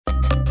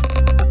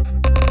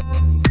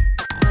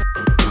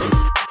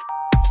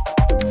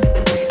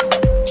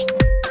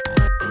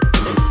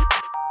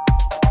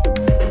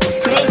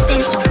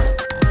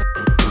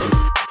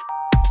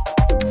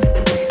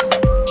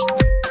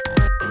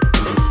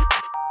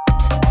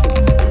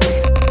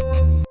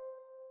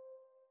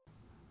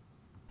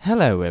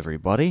Hello,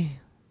 everybody.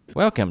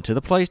 Welcome to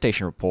the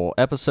PlayStation Report,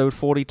 episode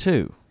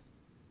 42.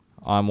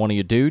 I'm one of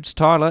your dudes,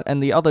 Tyler,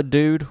 and the other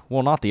dude,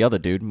 well, not the other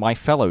dude, my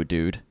fellow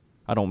dude.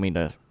 I don't mean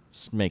to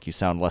make you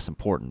sound less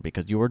important,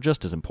 because you are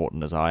just as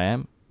important as I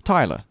am.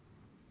 Tyler.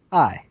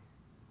 Hi.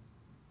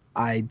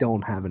 I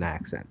don't have an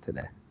accent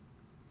today.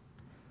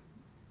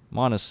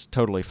 Mine is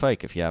totally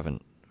fake if you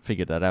haven't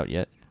figured that out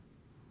yet.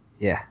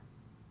 Yeah.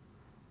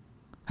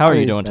 How are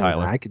you doing,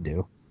 Tyler? I could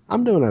do.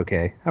 I'm doing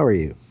okay. How are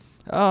you?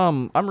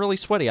 I'm really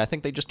sweaty. I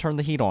think they just turned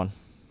the heat on.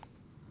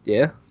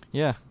 Yeah?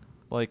 Yeah.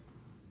 Like,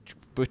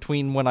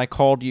 between when I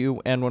called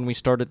you and when we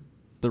started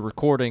the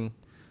recording,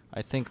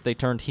 I think they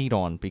turned heat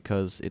on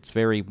because it's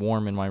very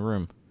warm in my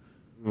room.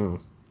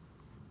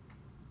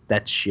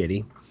 That's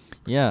shitty.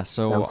 Yeah,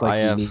 so Sounds like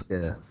I you have need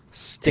to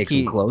sticky,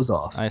 take some clothes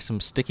off. I have some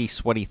sticky,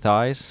 sweaty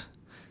thighs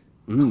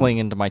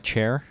clinging to my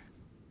chair.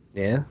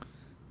 Yeah?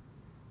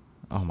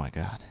 Oh my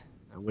god.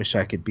 I wish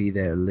I could be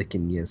there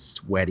licking your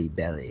sweaty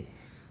belly.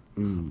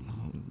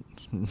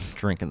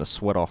 Drinking the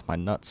sweat off my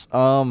nuts.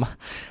 How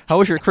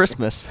was your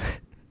Christmas?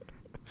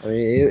 I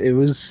mean,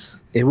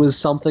 it was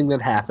something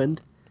that happened.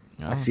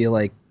 Oh. I feel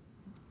like,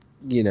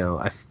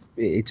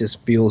 it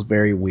just feels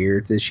very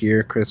weird this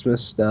year.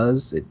 Christmas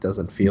does. It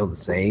doesn't feel the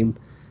same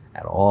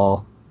at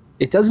all.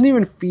 It doesn't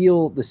even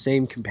feel the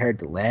same compared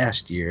to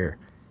last year.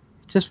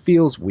 It just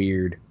feels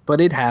weird. But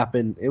it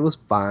happened. It was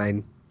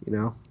fine,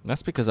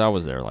 That's because I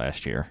was there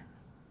last year.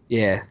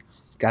 Yeah.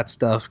 Got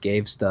stuff,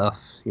 gave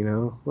stuff,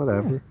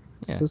 whatever.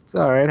 Yeah. It's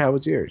all right. How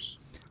was yours?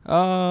 It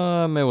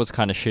was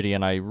kind of shitty,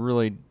 and I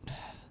really...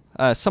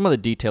 some of the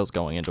details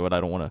going into it I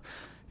don't want to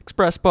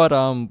express, but,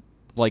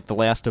 like, the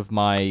last of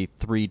my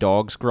 3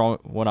 dogs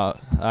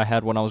I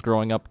had when I was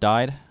growing up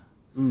died.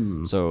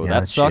 So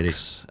that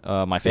sucks.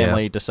 My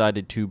family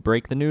decided to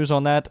break the news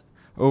on that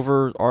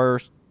over our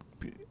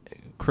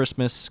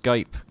Christmas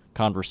Skype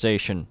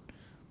conversation.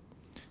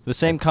 The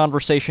same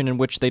conversation in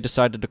which they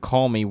decided to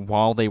call me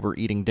while they were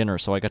eating dinner,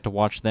 so I got to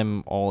watch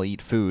them all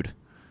eat food.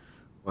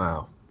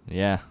 Wow.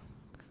 Yeah.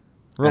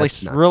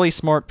 Really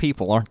smart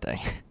people, aren't they?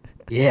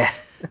 Yeah.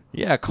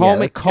 Yeah, call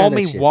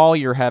me while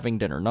you're having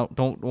dinner. No,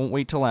 don't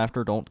wait till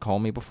after. Don't call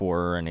me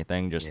before or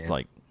anything. Just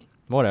like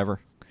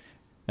whatever.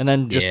 And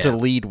then just to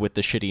lead with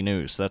the shitty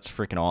news. That's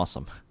freaking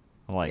awesome.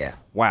 I'm like,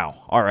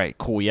 wow. All right,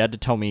 cool. You had to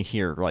tell me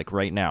here, like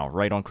right now,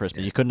 right on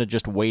Christmas. You couldn't have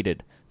just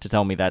waited to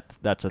tell me that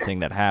that's a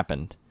thing that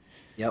happened.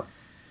 Yep.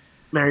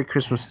 Merry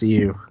Christmas to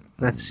you.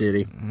 That's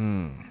shitty.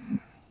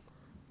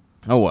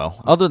 Oh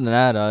well. Other than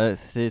that,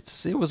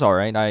 it was all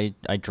right.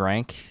 I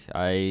drank.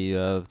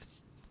 I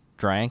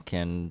drank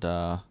and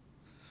a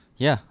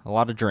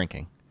lot of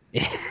drinking.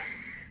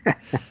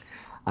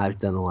 I've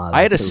done a lot of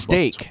I had a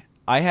steak.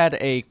 I had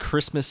a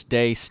Christmas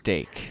Day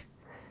steak.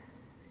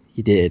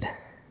 You did.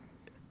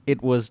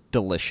 It was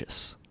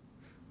delicious.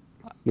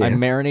 Yeah. I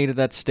marinated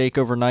that steak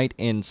overnight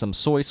in some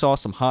soy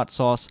sauce, some hot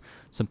sauce,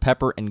 some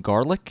pepper, and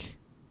garlic.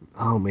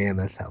 Oh man,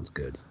 that sounds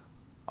good.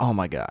 Oh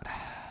my god.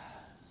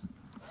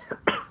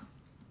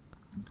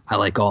 I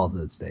like all of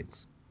those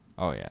things.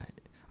 Oh yeah.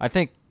 I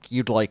think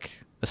you'd like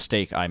a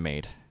steak I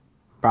made.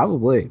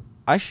 Probably.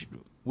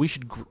 We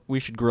should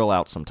grill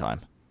out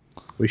sometime.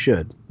 We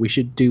should. We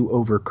should do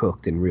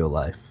Overcooked in real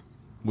life.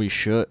 We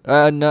should.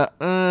 No.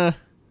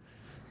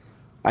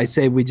 I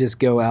say we just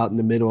go out in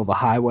the middle of a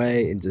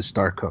highway and just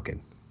start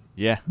cooking.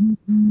 Yeah.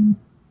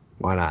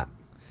 Why not?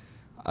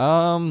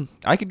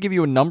 I could give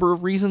you a number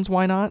of reasons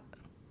why not.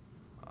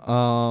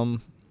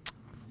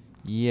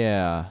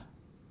 Yeah.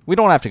 We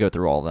don't have to go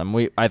through all of them.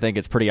 I think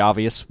it's pretty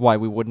obvious why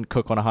we wouldn't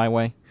cook on a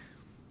highway.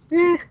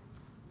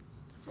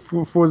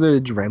 For the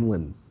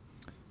adrenaline.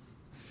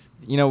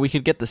 We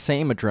could get the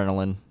same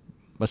adrenaline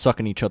by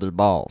sucking each other's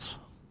balls.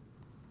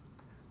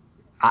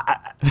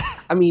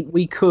 I mean,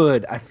 we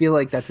could. I feel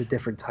like that's a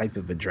different type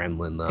of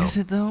adrenaline, though. Is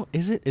it though?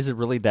 Is it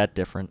really that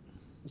different?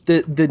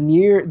 The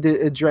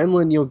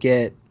adrenaline you'll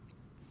get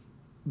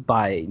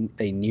by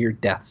a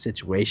near-death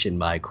situation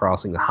by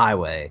crossing the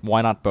highway.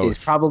 Why not both? Is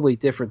probably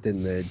different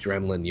than the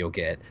adrenaline you'll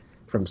get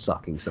from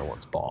sucking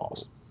someone's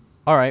balls.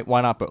 All right, why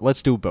not both?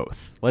 Let's do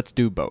both.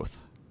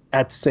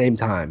 At the same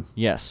time.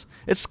 Yes.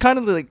 It's kind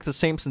of like the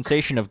same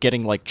sensation of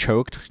getting, like,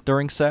 choked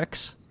during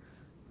sex.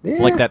 Yeah. It's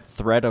like that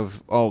threat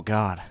of, oh,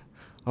 God.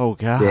 Oh,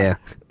 God. Yeah.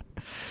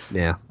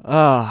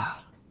 Yeah.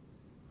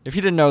 If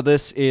you didn't know,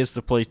 this is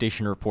the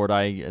PlayStation Report.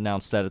 I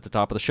announced that at the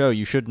top of the show.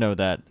 You should know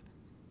that.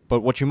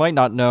 But what you might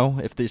not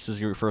know, if this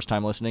is your first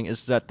time listening,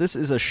 is that this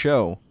is a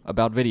show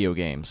about video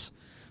games.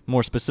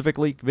 More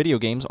specifically, video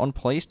games on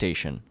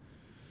PlayStation.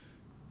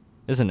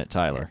 Isn't it,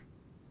 Tyler?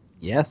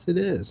 Yes, it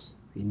is.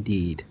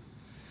 Indeed.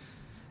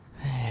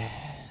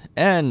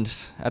 And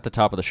at the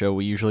top of the show,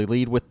 we usually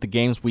lead with the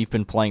games we've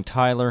been playing.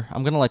 Tyler,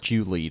 I'm going to let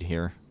you lead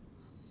here.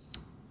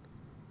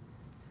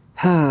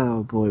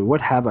 Oh, boy.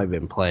 What have I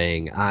been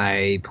playing?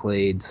 I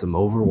played some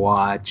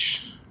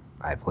Overwatch.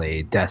 I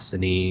played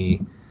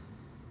Destiny.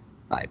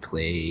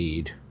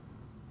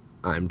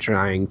 I'm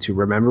trying to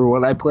remember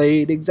what I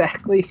played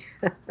exactly.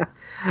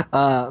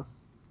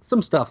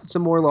 Some stuff.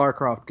 Some more Lara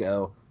Croft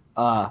Go.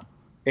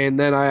 And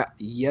then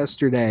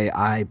yesterday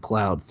I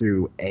plowed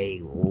through a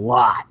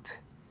lot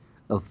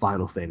of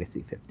Final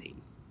Fantasy 15,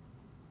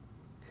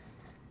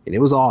 and it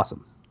was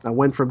awesome. I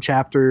went from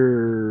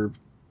chapter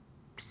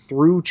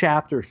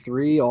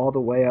 3 all the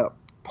way up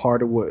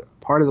part of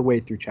the way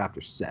through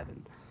chapter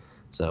 7.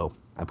 So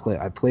I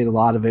played a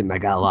lot of it, and I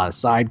got a lot of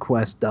side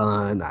quests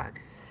done. I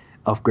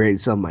upgraded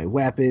some of my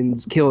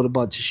weapons, killed a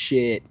bunch of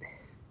shit.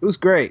 It was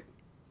great.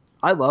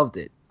 I loved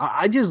it.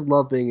 I just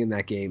love being in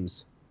that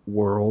game's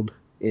world,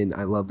 and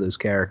I love those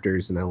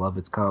characters, and I love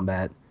its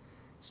combat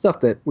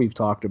stuff that we've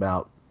talked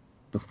about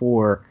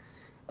before.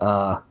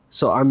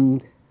 So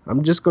I'm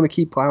just going to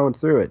keep plowing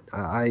through it.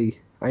 I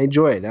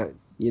enjoy it.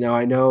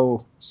 I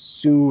know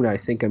soon. I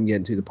think I'm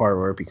getting to the part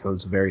where it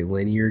becomes a very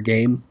linear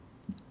game.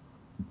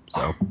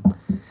 So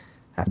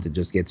have to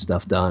just get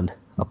stuff done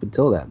up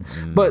until then.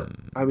 But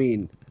I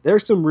mean,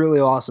 there's some really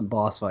awesome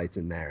boss fights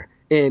in there,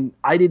 and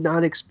I did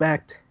not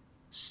expect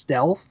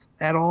stealth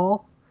at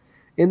all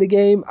in the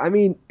game. I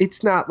mean,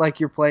 it's not like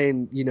you're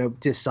playing,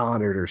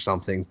 Dishonored or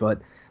something,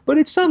 but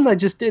it's something I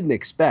just didn't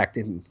expect,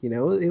 and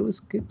it was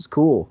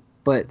cool.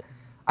 But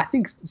I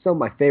think some of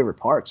my favorite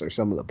parts are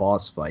some of the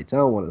boss fights. I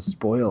don't want to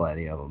spoil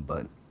any of them,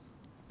 but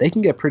they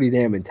can get pretty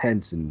damn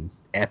intense and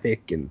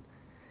epic, and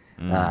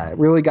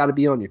really got to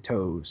be on your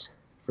toes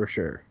for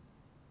sure.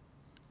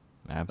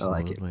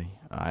 Absolutely.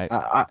 I like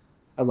it.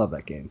 I love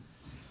that game.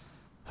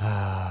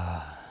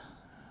 God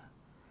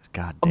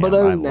But damn,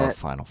 other I than love that,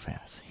 Final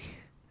Fantasy.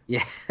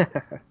 yeah.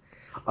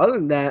 Other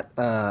than that,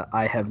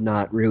 I have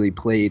not really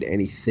played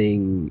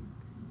anything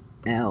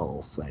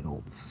else, I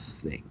don't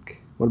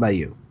think. What about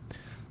you?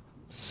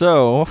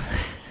 So,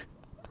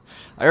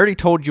 I already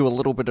told you a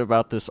little bit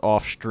about this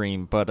off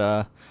stream, but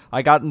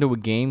I got into a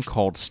game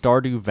called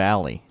Stardew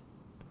Valley.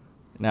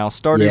 Now,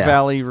 Stardew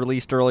Valley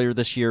released earlier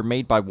this year,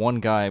 made by one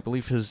guy. I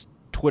believe his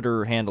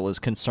Twitter handle is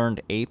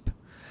Concerned Ape.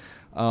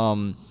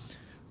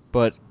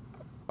 But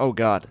oh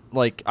god,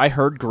 like I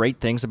heard great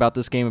things about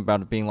this game,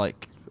 about it being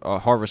like a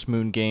Harvest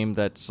Moon game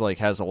that's like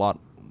has a lot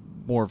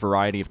more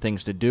variety of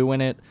things to do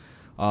in it.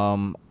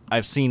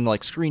 I've seen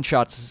like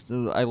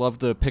screenshots. I love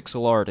the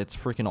pixel art. It's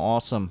freaking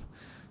awesome.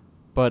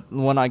 But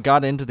when I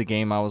got into the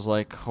game, I was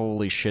like,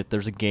 holy shit,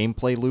 there's a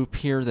gameplay loop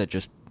here that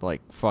just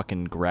like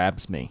fucking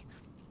grabs me.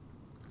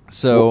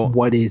 So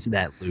what is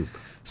that loop?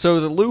 So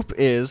the loop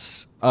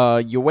is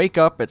you wake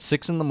up at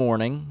 6 in the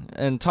morning,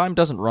 and time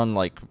doesn't run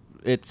like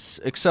it's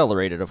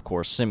accelerated, of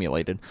course,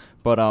 simulated.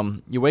 But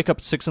you wake up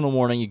at 6 in the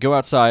morning, you go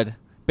outside.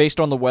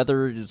 Based on the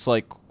weather, it's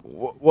like,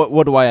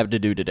 what do I have to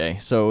do today?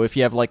 So if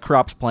you have like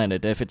crops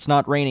planted, if it's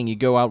not raining, you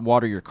go out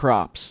water your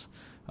crops.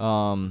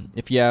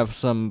 If you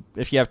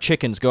have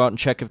chickens, go out and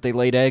check if they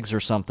laid eggs or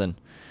something.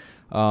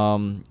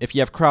 If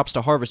you have crops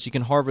to harvest, you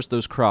can harvest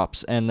those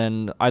crops, and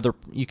then either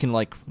you can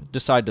like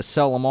decide to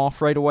sell them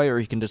off right away, or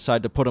you can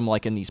decide to put them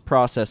like in these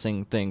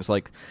processing things.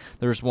 Like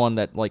there's one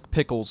that like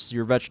pickles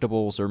your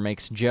vegetables or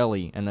makes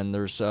jelly, and then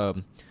there's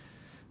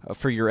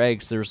for your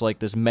eggs, there's like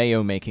this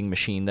mayo making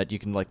machine that you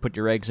can like put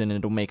your eggs in and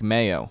it'll make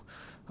mayo.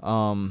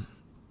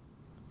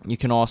 You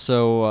can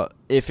also,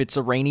 if it's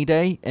a rainy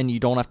day and you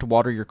don't have to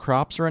water your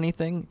crops or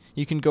anything,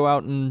 you can go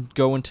out and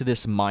go into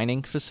this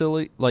mining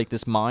facility, like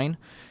this mine,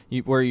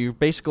 where you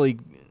basically,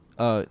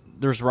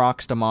 there's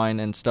rocks to mine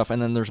and stuff,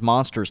 and then there's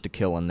monsters to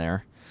kill in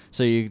there.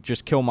 So you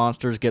just kill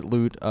monsters, get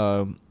loot,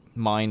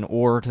 mine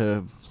ore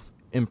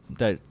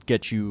that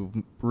get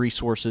you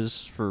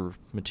resources for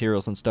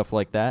materials and stuff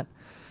like that.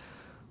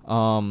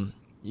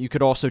 You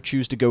could also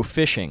choose to go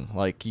fishing.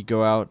 Like you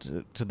go out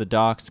to the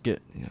docks,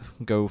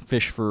 go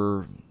fish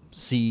for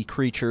sea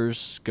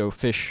creatures, go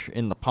fish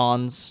in the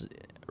ponds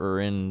or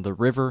in the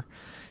river.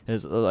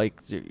 There's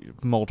like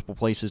multiple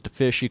places to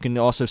fish. You can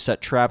also set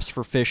traps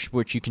for fish,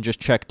 which you can just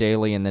check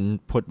daily and then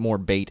put more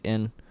bait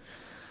in.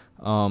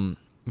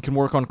 You can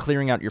work on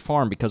clearing out your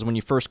farm, because when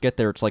you first get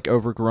there, it's like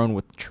overgrown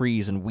with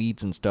trees and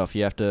weeds and stuff.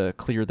 You have to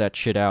clear that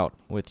shit out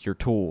with your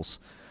tools.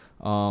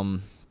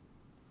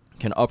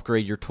 Can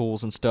upgrade your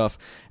tools and stuff.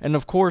 And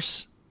of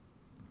course,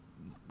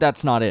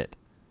 that's not it.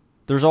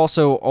 There's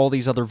also all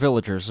these other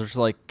villagers. There's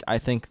I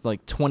think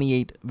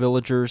 28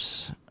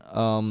 villagers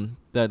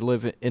that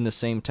live in the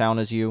same town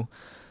as you.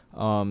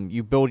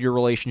 You build your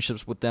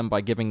relationships with them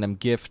by giving them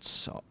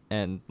gifts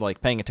and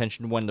paying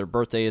attention to when their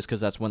birthday is, because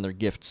that's when their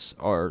gifts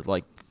are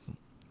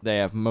they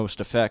have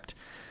most effect.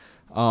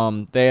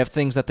 They have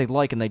things that they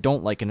like and they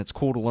don't like, and it's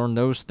cool to learn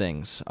those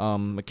things.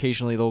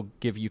 Occasionally they'll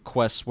give you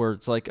quests where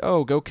it's like,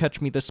 oh, go catch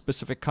me this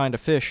specific kind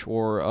of fish,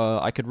 or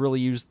I could really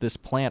use this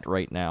plant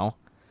right now.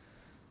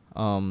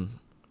 And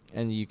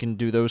you can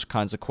do those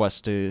kinds of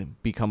quests to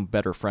become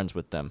better friends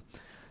with them.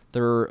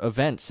 There are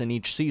events in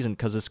each season,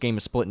 because this game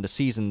is split into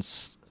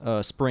seasons,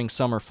 spring,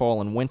 summer, fall,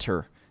 and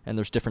winter. And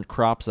there's different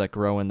crops that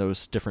grow in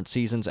those different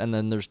seasons, and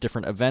then there's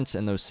different events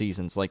in those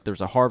seasons. Like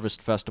there's a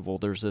harvest festival,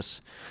 there's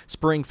this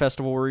spring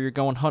festival where you're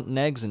going hunting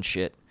eggs and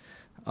shit.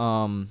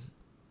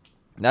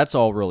 That's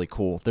all really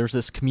cool. There's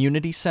this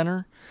community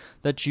center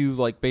that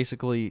you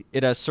basically,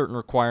 it has certain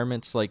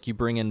requirements, like you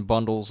bring in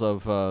bundles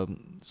of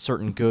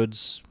certain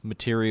goods,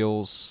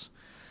 materials,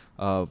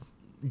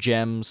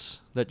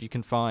 gems that you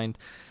can find,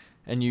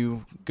 and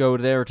you go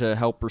there to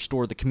help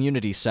restore the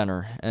community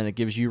center, and it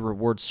gives you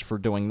rewards for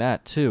doing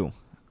that too.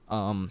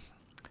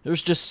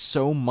 There's just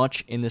so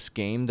much in this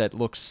game that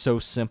looks so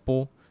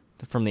simple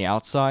from the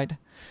outside,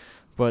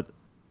 but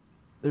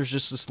there's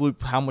just this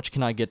loop. How much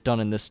can I get done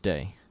in this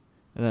day?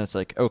 And then it's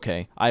like,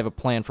 okay, I have a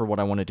plan for what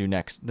I want to do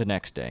the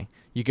next day.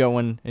 You go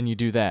in and you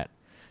do that.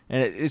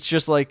 And it's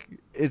just like,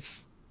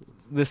 it's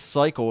this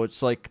cycle.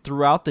 It's like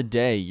throughout the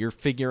day, you're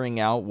figuring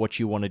out what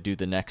you want to do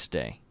the next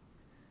day.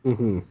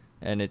 Mm-hmm.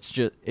 And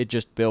it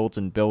just builds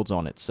and builds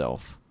on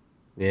itself.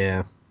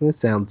 Yeah, that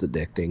sounds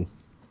addicting.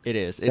 It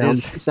is.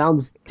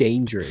 Sounds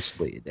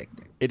dangerously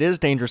addicting. It is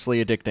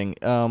dangerously addicting.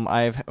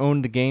 I've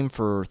owned the game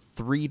for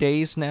 3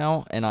 days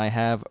now, and I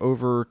have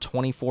over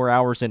 24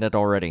 hours in it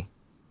already.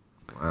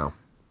 Wow.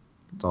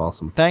 That's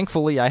awesome.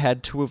 Thankfully, I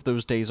had 2 of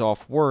those days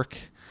off work.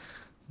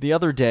 The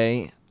other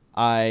day,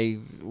 I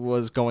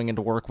was going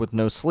into work with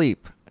no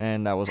sleep,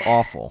 and that was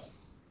awful.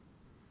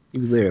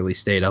 You literally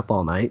stayed up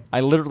all night?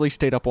 I literally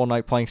stayed up all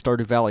night playing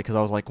Stardew Valley because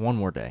I was like, one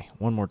more day.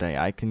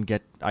 I can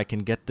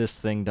get this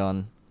thing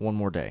done one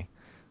more day.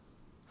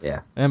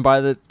 Yeah. And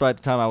by the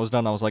time I was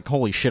done, I was like,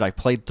 holy shit, I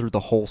played through the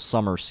whole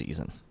summer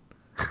season.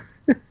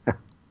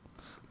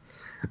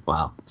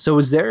 Wow. So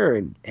is there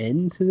an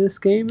end to this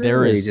game?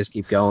 There is. Or you just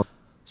keep going?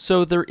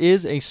 So there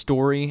is a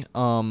story,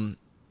 and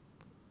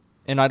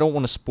I don't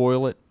want to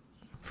spoil it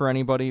for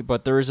anybody,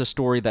 but there is a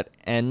story that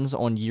ends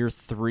on year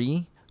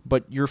 3,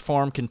 but your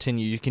farm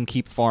continues. You can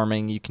keep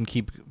farming. You can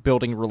keep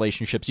building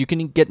relationships. You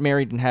can get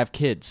married and have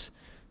kids.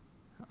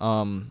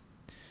 You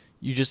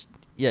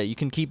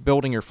can keep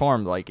building your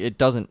farm. Like,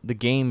 the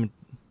game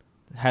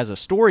has a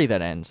story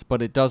that ends,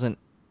 but it doesn't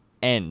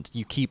end.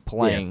 You keep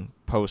playing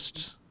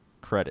post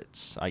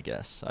credits, I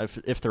guess.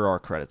 If there are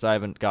credits. I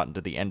haven't gotten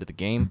to the end of the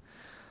game.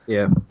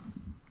 Yeah.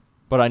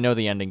 But I know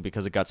the ending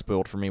because it got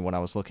spoiled for me when I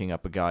was looking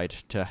up a guide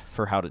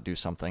for how to do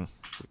something.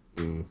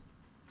 Mm.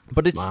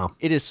 But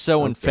it is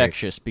so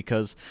infectious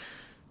because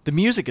the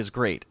music is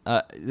great.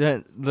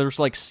 There's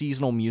like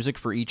seasonal music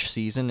for each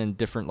season in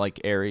different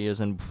like areas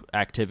and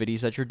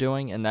activities that you're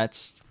doing, and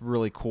that's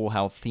really cool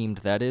how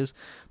themed that is.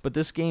 But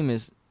this game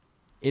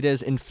it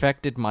has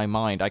infected my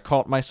mind. I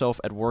caught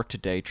myself at work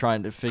today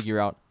trying to figure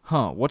out,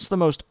 what's the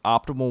most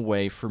optimal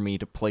way for me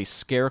to place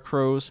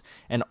scarecrows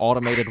and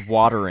automated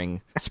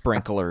watering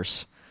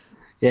sprinklers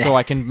so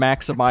I can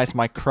maximize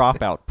my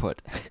crop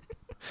output.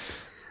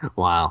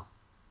 Wow.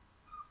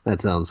 That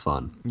sounds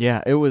fun.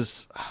 Yeah, it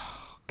was...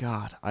 Oh,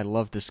 God, I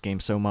love this game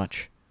so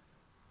much.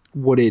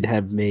 Would it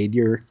have made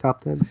your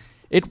top 10?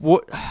 It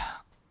would...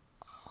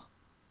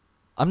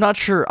 I'm not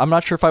sure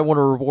if I want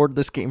to reward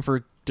this game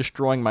for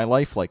destroying my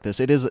life like this.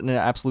 It is an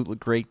absolutely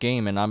great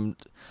game, and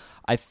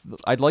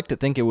I'd like to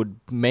think it would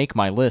make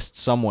my list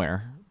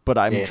somewhere, but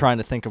I'm trying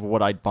to think of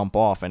what I'd bump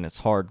off, and it's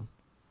hard.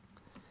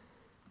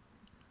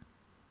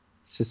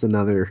 It's just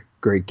another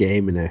great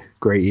game in a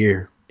great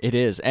year. It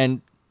is,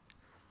 and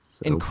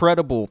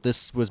incredible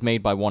this was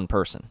made by one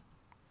person.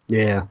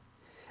 Yeah.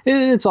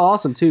 It's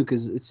awesome, too,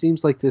 because it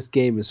seems like this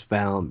game has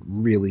found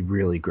really,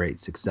 really great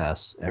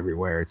success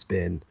everywhere it's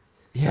been.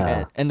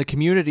 Yeah, and the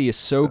community is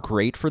so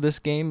great for this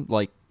game.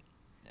 Like,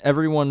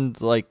 everyone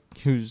like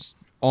who's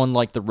on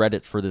like the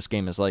Reddit for this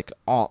game is like,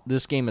 "Oh,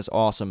 this game is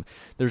awesome.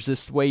 There's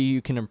this way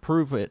you can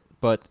improve it,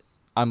 but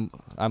I'm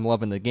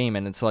loving the game."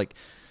 And it's like,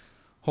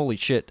 holy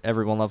shit,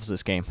 everyone loves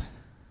this game.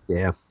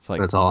 Yeah, it's like,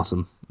 that's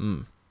awesome.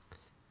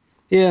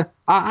 Yeah,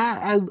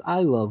 I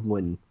love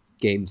when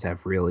games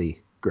have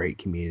really great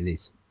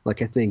communities.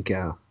 Like, I think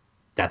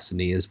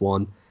Destiny is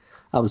one.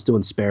 I was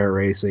doing Sparrow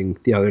Racing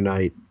the other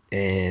night,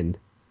 and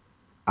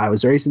I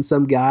was racing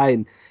some guy,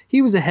 and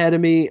he was ahead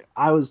of me.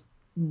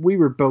 We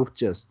were both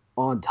just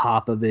on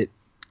top of it.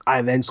 I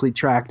eventually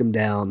tracked him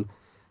down,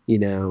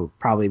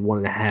 probably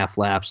 1.5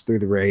 laps through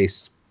the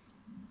race.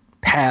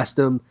 Passed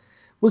him,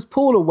 was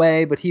pulled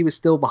away, but he was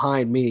still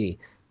behind me.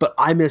 But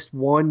I missed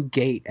one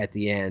gate at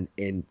the end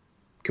and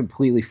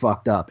completely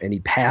fucked up, and he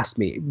passed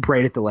me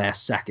right at the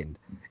last second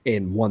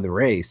and won the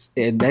race.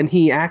 And then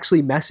he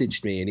actually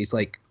messaged me, and he's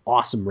like,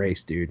 "Awesome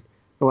race, dude."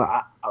 Well,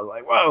 I was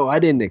like, "Whoa, I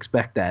didn't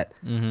expect that."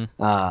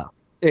 Mm-hmm. I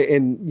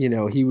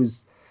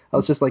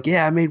was just like,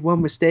 "Yeah, I made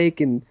one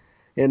mistake, and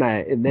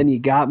then he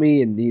got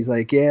me." And he's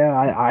like,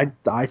 "Yeah,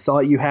 I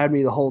thought you had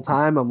me the whole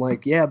time." I'm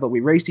like, "Yeah, but we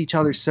raced each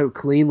other so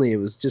cleanly. It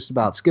was just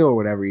about skill or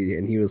whatever."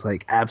 And he was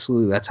like,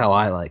 "Absolutely, that's how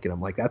I like it."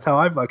 I'm like, "That's how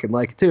I fucking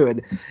like it too."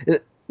 And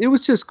it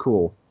was just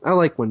cool. I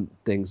like when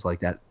things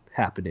like that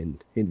happen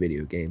in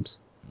video games.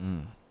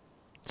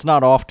 It's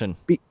not often.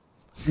 Be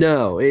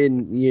nice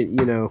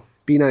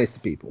to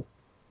people.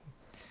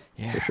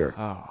 Yeah. For sure.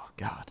 Oh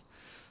God.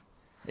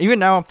 Even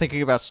now, I'm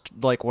thinking about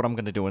like what I'm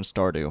going to do in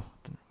Stardew.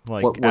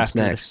 Like what's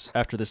next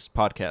after this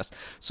podcast.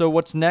 So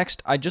what's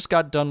next? I just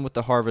got done with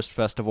the Harvest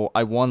Festival.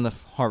 I won the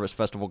Harvest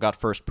Festival. Got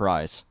first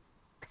prize.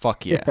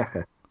 Fuck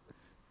yeah.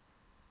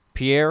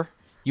 Pierre,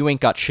 you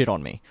ain't got shit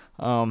on me.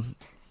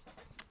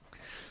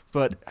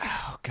 But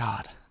oh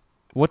God,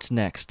 what's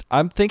next?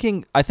 I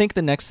think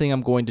the next thing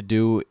I'm going to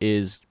do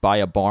is buy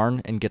a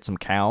barn and get some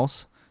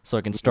cows so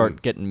I can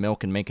start getting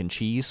milk and making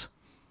cheese.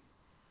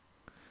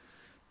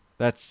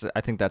 I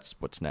think that's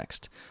what's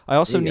next. I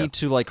also need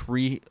to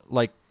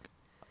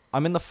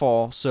I'm in the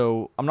fall,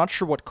 so I'm not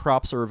sure what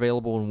crops are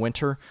available in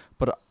winter,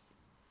 but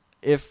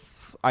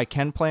if I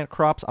can plant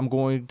crops, I'm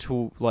going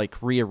to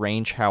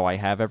rearrange how I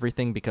have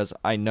everything because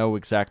I know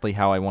exactly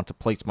how I want to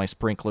place my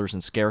sprinklers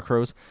and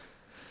scarecrows.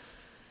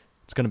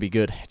 It's going to be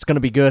good. It's going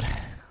to be good.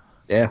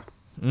 Yeah.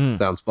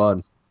 Sounds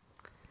fun.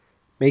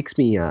 Makes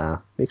me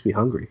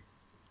hungry.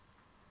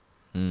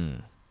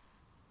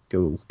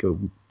 Go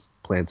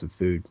plant some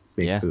food,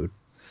 make food.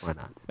 Why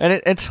not?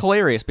 And it's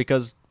hilarious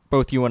because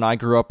both you and I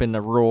grew up in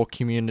a rural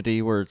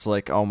community where it's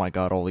like, oh my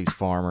god, all these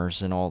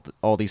farmers and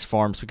all these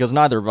farms, because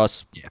neither of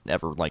us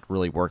ever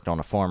really worked on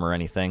a farm or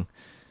anything.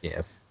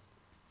 Yeah.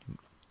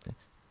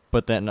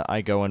 But then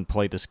I go and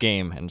play this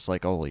game, and it's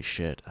like, holy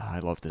shit, I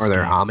love this game. Are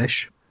there game.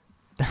 Amish?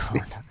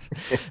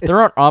 There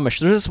aren't Amish.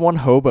 There's this one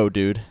hobo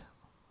dude,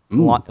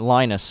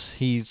 Linus.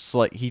 He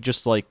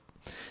just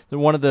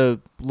one of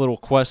the little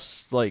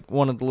quests,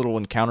 one of the little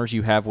encounters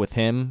you have with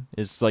him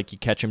is you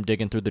catch him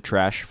digging through the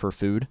trash for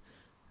food.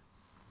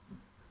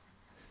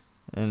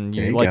 And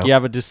you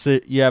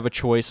have a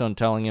choice on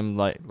telling him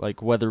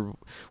whether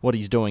what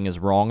he's doing is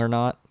wrong or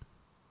not.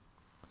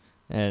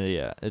 And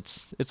yeah,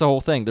 it's a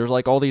whole thing. There's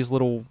all these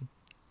little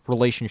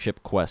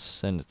relationship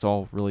quests, and it's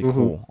all really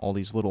cool. All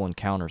these little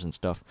encounters and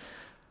stuff.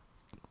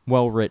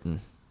 Well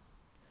written.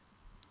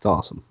 It's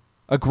awesome.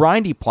 A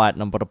grindy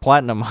platinum, but a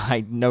platinum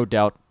I no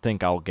doubt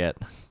think I'll get.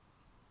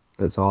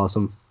 That's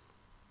awesome.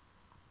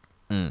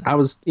 I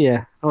was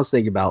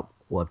thinking about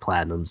what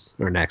platinums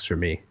are next for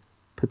me.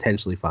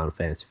 Potentially Final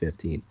Fantasy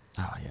 15.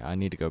 Oh yeah, I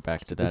need to go back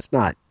to that. It's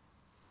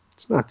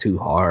not too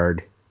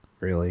hard,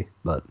 really,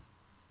 but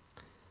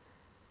a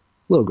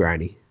little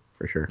grindy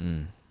for sure.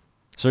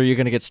 So are you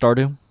gonna get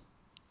Stardew?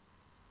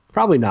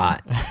 Probably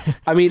not.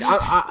 I mean,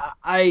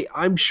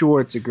 I'm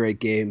sure it's a great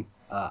game.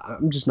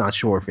 I'm just not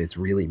sure if it's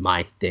really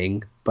my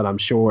thing, but I'm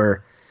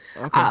sure.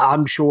 Okay.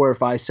 I'm sure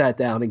if I sat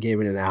down and gave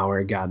it an hour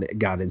and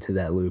got into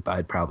that loop,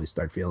 I'd probably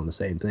start feeling the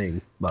same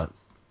thing. But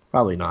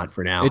probably not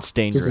for now. It's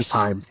dangerous. It's a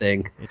time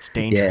thing. It's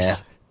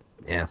dangerous.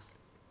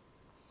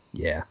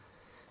 Yeah.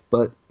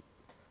 But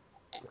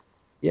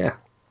yeah,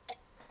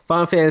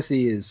 Final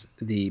Fantasy is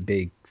the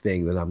big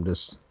thing that I'm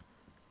just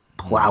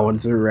plowing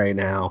through right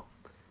now.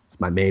 It's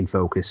my main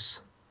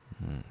focus.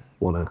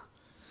 Want to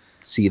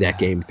see that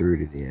game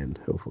through to the end,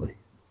 hopefully.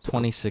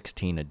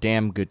 2016, a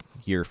damn good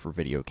year for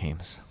video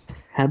games.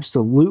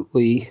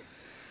 Absolutely.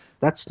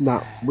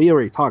 We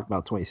already talked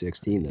about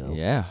 2016, though.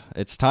 Yeah,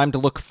 it's time to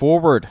look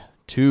forward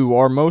to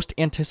our most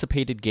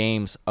anticipated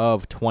games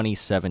of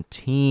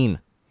 2017.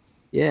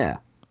 Yeah.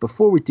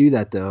 Before we do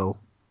that, though,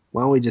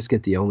 why don't we just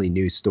get the only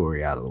news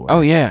story out of the way?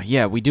 Oh,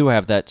 yeah, we do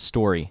have that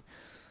story.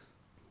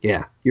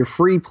 Yeah. Your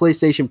free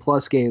PlayStation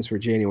Plus games for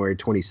January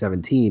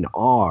 2017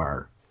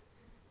 are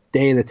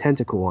Day of the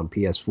Tentacle on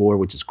PS4,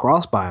 which is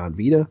cross-buy on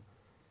Vita.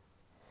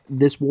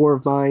 This War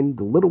of Mine,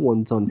 The Little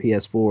Ones on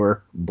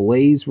PS4,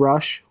 Blaze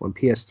Rush on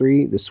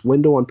PS3, The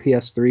Swindle on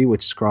PS3,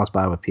 which is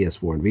cross-buy with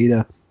PS4 and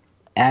Vita,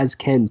 As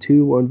Ken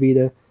 2 on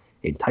Vita,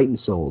 and Titan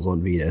Souls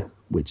on Vita,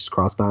 which is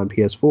cross-buy on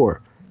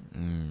PS4.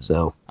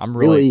 So, I'm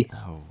really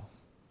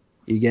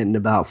you're getting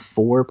about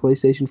 4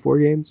 PlayStation 4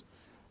 games?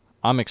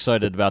 I'm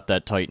excited about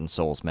that Titan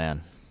Souls,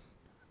 man.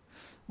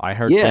 I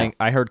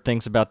heard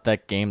things about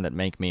that game that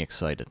make me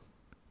excited.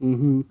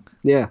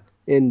 Yeah,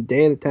 and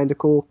Day of the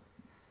Tentacle,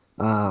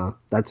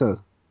 that's a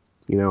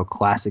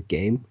classic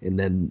game, and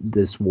then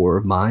this War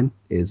of Mine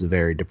is a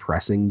very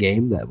depressing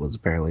game that was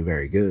apparently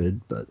very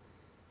good, but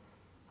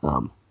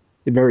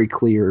very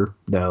clear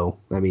though.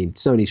 I mean,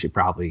 Sony should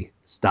probably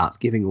stop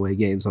giving away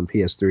games on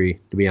PS3.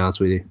 To be honest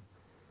with you,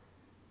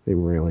 they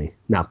were really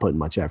not putting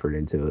much effort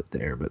into it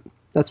there, but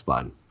that's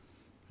fun.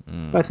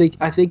 I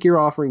think your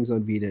offerings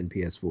on Vita and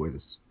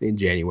PS4 in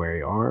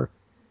January are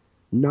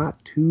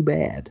not too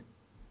bad.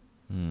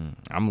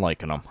 I'm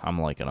liking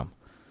them.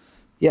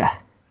 Yeah,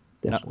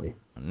 definitely.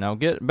 Now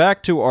get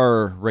back to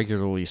our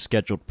regularly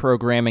scheduled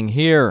programming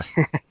here.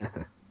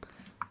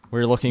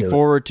 We're looking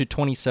forward to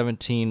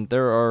 2017.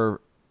 There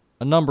are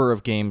a number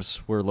of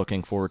games we're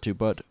looking forward to,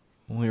 but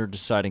we're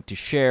deciding to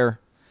share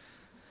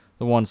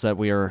the ones that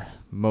we are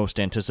most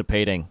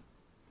anticipating.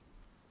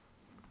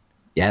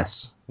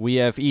 Yes. We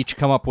have each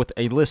come up with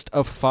a list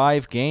of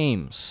 5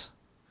 games.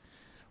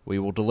 We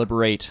will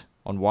deliberate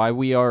on what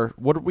we are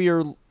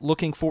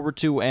looking forward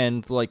to,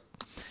 and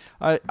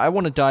I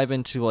want to dive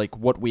into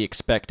what we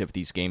expect of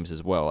these games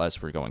as well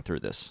as we're going through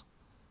this.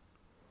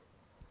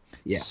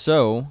 Yeah.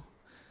 So,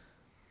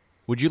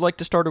 would you like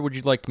to start, or would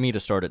you like me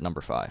to start at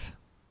number 5?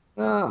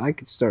 I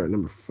could start at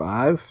number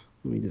 5.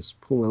 Let me just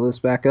pull my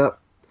list back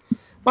up.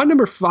 My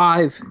number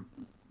 5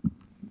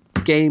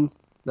 game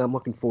that I'm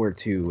looking forward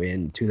to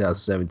in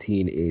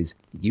 2017 is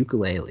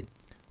Yooka-Laylee.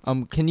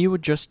 Can you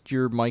adjust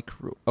your mic?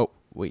 Oh,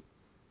 wait.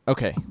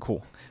 Okay,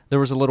 cool. There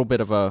was a little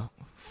bit of a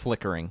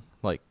flickering,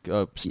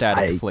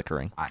 static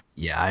flickering.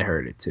 I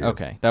heard it too.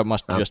 Okay, that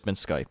must have just been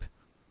Skype.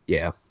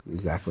 Yeah,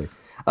 exactly.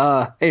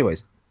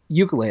 Anyways,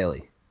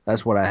 Yooka-Laylee.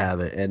 That's what I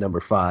have it at number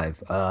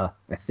 5. I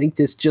think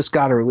this just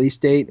got a release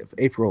date of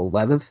April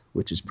 11th,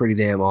 which is pretty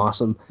damn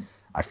awesome.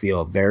 I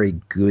feel a very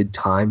good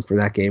time for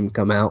that game to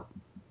come out.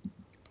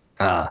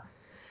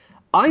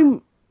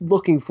 I'm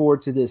looking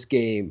forward to this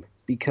game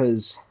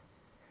because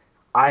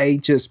I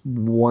just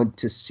want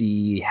to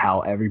see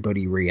how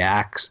everybody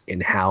reacts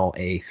and how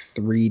a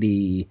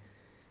 3D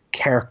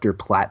character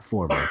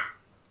platformer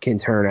can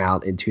turn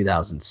out in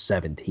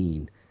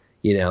 2017.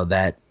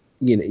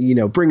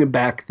 Bringing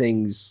back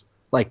things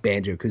like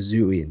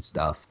Banjo-Kazooie and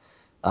stuff.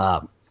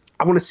 I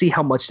want to see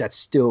how much that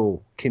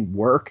still can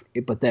work,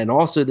 but then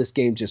also this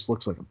game just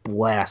looks like a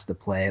blast to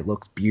play. It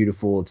looks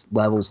beautiful. Its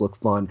levels look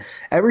fun.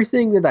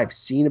 Everything that I've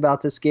seen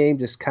about this game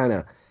just kind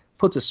of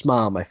puts a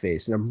smile on my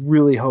face, and I'm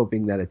really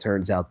hoping that it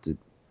turns out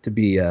to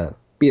be a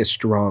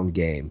strong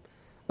game.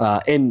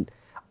 And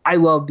I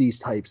love these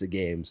types of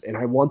games, and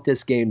I want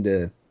this game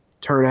to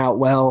turn out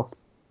well,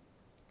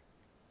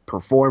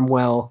 perform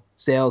well,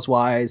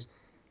 sales-wise,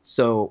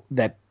 so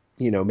that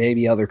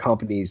maybe other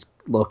companies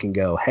look and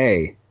go,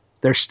 hey,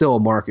 there's still a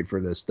market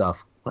for this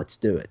stuff. Let's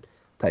do it,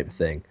 type of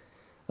thing.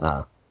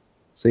 So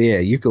yeah,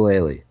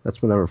 Yooka-Laylee.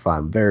 That's my number 5.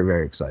 I'm very,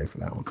 very excited for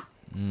that one.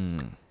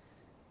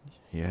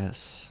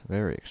 Yes,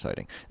 very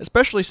exciting.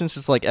 Especially since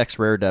it's like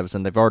ex-Rare devs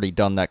and they've already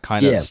done that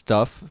kind of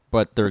stuff,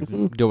 but they're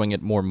doing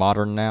it more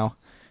modern now.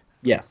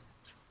 Yeah.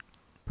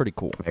 Pretty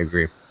cool. I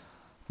agree.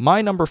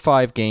 My number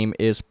 5 game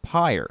is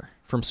Pyre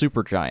from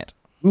Supergiant.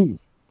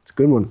 It's a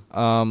good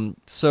one.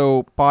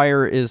 So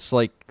Pyre is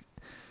like,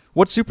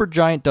 what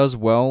Supergiant does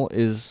well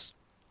is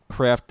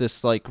craft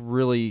this like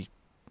really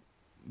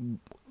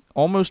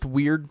almost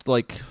weird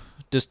like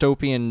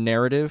dystopian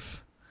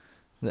narrative,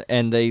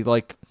 and they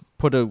like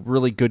put a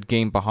really good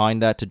game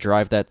behind that to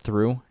drive that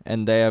through,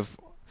 and they're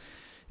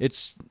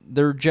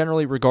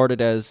generally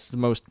regarded as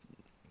the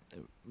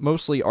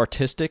mostly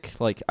artistic.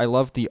 Like, I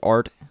love the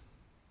art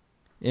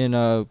in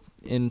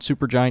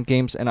Supergiant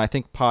games, and I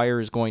think Pyre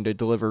is going to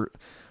deliver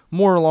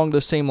more along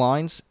the same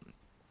lines.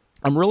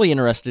 I'm really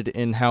interested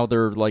in how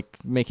they're like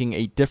making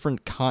a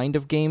different kind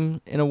of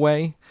game in a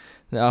way.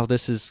 Now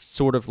this is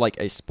sort of like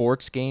a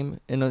sports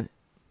game in a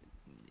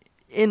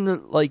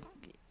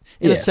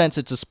sense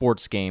it's a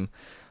sports game.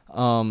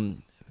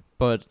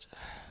 But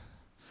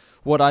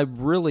what I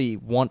really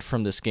want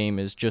from this game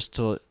is just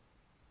to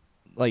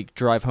like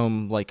drive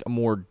home like a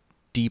more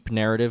deep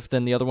narrative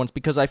than the other ones,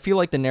 because I feel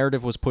like the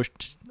narrative was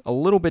pushed a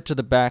little bit to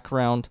the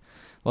background.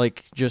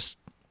 Like, just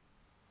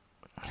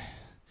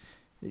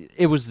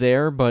it was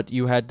there, but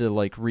you had to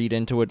like read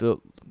into it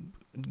to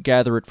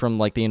gather it from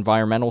like the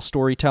environmental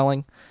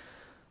storytelling.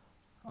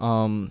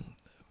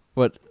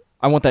 But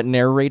I want that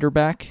narrator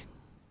back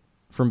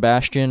from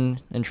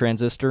Bastion and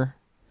Transistor.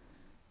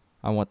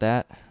 I want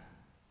that.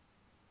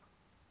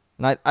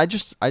 And I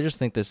just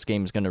think this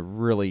game is going to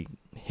really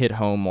hit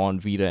home on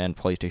Vita and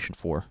PlayStation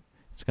 4.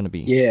 It's going to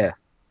be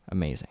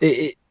amazing.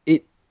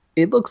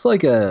 It looks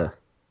like a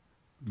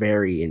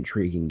very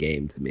intriguing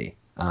game to me.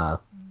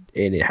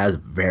 And it has a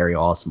very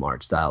awesome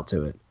art style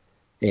to it.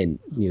 And,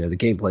 the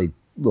gameplay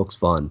looks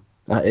fun.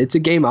 It's a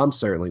game I'm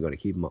certainly going to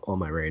keep on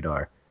my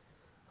radar.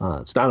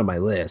 It's not on my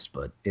list,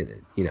 but,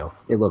 it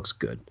looks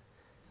good.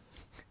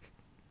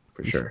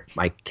 For sure.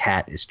 My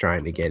cat is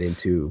trying to get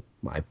into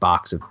my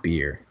box of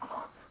beer.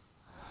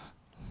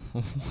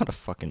 What a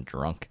fucking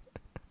drunk.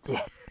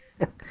 Yeah.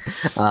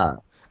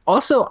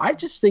 Also, I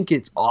just think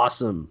it's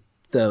awesome,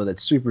 though, that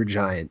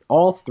Supergiant,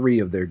 all 3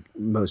 of their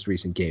most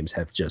recent games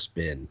have just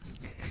been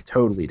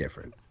totally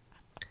different.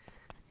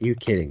 Are you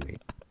kidding me?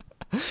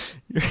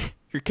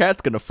 Your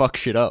cat's gonna fuck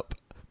shit up.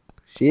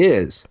 She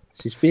is.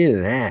 She's being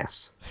an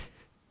ass.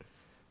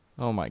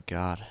 Oh my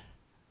god.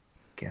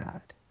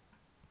 God.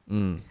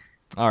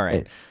 All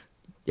right.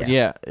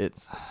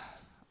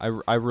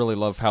 I really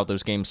love how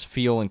those games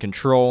feel and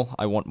control.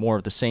 I want more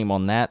of the same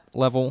on that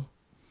level.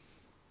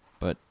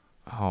 But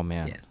oh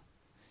man. Yeah.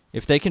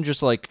 If they can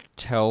just like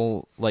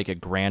tell like a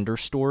grander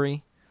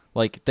story,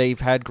 like they've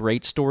had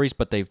great stories,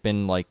 but they've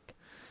been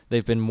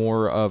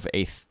more of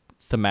a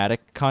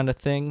thematic kind of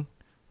thing.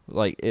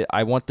 Like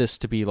I want this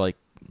to be like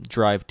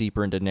drive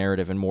deeper into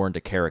narrative and more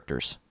into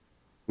characters.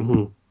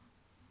 Mm-hmm.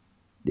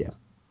 Yeah.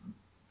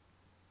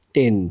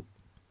 And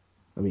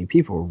I mean,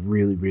 people are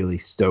really, really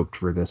stoked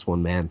for this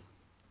one, man.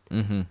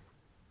 Mm-hmm.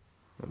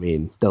 I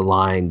mean, the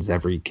lines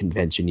every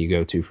convention you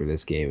go to for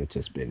this game have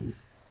just been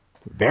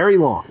very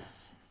long.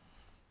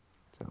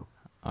 So,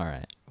 all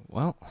right.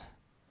 Well,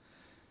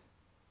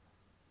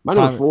 my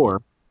number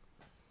 4,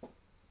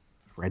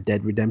 Red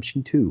Dead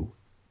Redemption 2.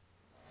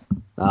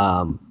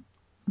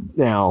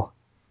 Now,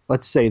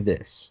 let's say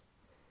this.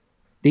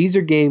 These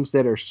are games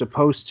that are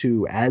supposed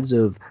to, as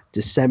of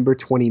December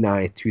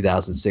 29th,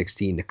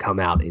 2016, to come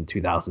out in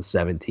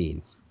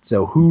 2017.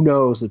 So who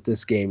knows if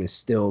this game is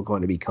still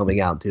going to be coming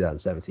out in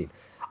 2017.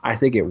 I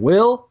think it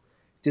will,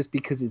 just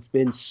because it's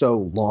been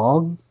so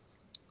long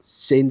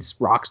since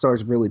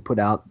Rockstar's really put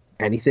out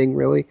anything,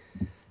 really,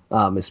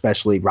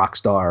 especially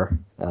Rockstar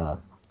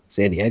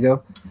San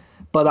Diego.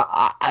 But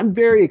I'm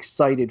very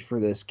excited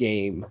for this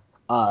game,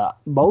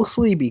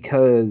 mostly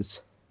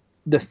because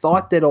the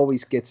thought that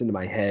always gets into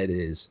my head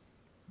is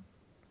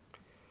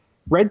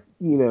Grand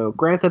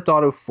Theft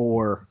Auto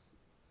 4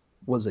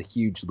 was a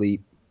huge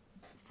leap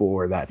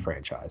for that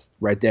franchise.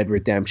 Red Dead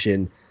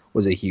Redemption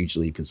was a huge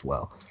leap as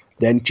well.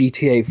 Then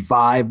GTA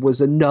 5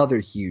 was another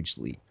huge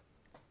leap.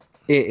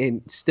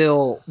 And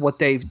still, what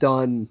they've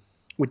done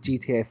with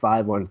GTA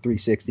 5 on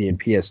 360 and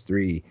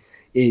PS3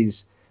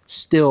 is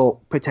still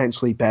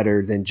potentially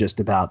better than just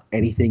about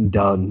anything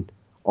done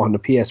on the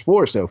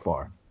PS4 so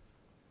far.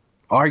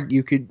 Or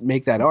you could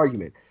make that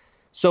argument.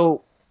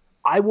 So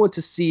I want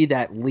to see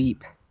that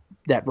leap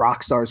that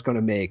Rockstar is going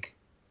to make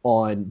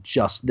on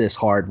just this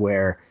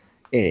hardware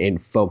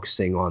and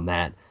focusing on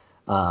that.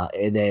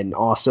 And then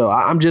also,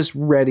 I'm just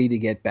ready to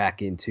get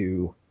back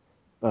into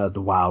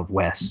the Wild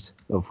West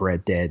of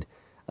Red Dead.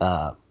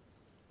 I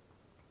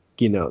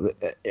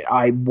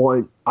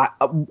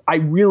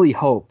really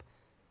hope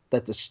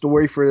that the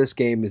story for this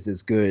game is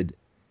as good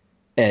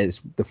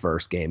as the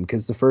first game,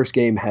 because the first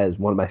game has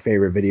one of my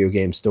favorite video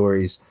game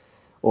stories,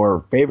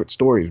 or favorite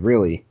stories,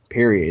 really,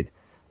 period.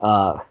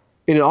 And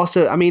it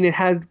also, I mean, it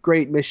had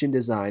great mission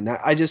design.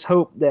 I just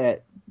hope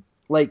that,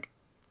 like,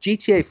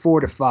 GTA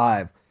 4 to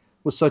 5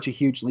 was such a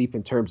huge leap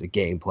in terms of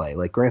gameplay.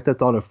 Like, Grand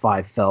Theft Auto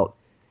 5 felt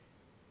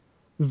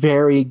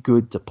very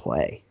good to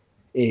play.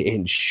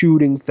 And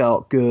shooting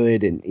felt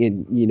good,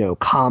 and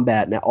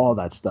combat and all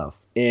that stuff.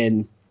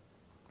 And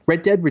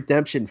Red Dead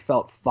Redemption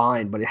felt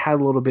fine, but it had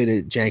a little bit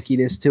of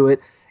jankiness to it.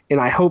 And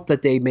I hope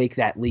that they make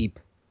that leap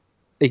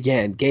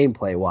again,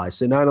 gameplay wise.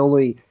 So not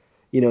only,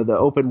 the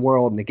open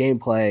world and the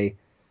gameplay,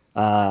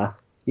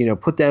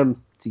 put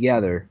them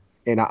together.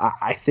 And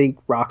I think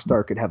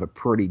Rockstar could have a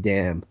pretty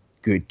damn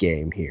good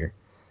game here.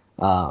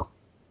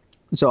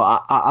 So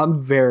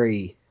I'm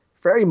very,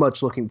 very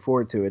much looking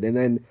forward to it. And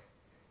then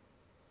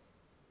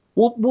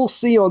we'll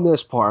see on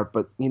this part,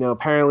 but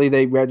apparently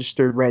they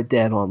registered Red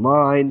Dead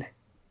Online,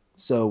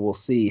 so we'll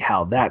see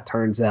how that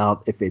turns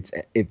out. If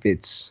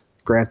it's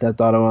Grand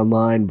Theft Auto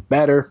Online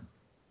better,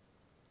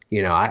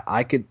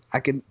 I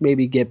could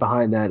maybe get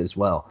behind that as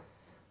well.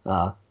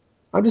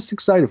 I'm just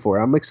excited for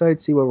it. I'm excited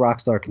to see what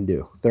Rockstar can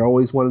do. They're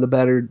always one of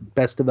the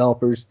best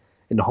developers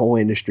in the whole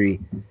industry.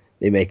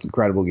 They make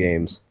incredible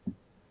games.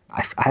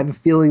 I have a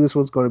feeling this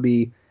one's going to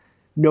be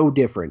no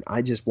different.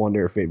 I just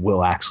wonder if it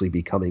will actually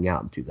be coming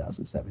out in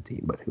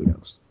 2017, but who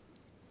knows?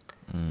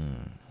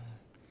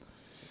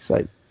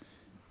 Excited.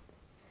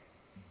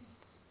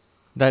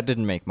 That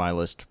didn't make my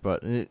list,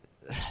 but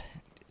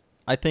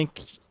I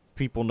think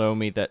people know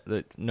me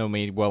that know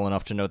me well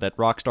enough to know that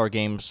Rockstar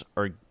games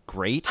are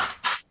great,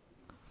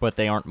 but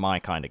they aren't my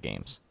kind of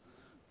games.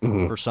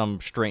 Mm-hmm. For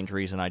some strange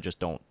reason, I just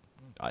don't.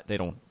 They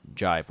don't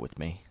jive with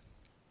me.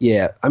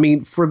 Yeah, I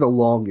mean, for the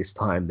longest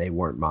time, they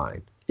weren't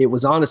mine. It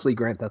was honestly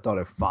Grand Theft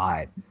Auto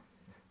 5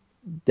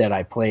 that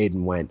I played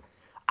and went,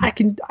 I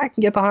can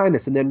get behind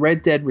this. And then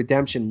Red Dead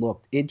Redemption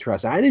looked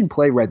interesting. I didn't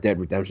play Red Dead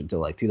Redemption until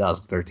like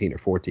 2013 or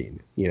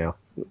 14,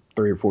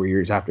 3 or 4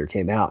 years after it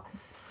came out.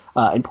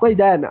 And played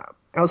that, and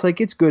I was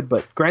like, it's good,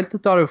 but Grand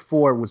Theft Auto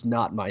 4 was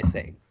not my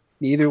thing.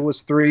 Neither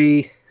was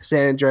 3,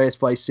 San Andreas,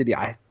 Vice City.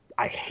 I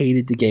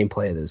hated the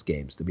gameplay of those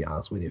games, to be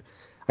honest with you.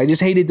 I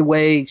just hated the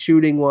way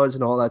shooting was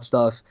and all that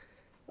stuff.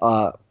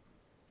 But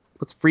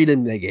the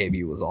freedom they gave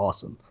you was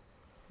awesome.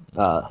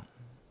 But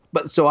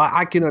so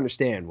I can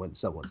understand when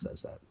someone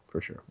says that,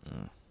 for sure.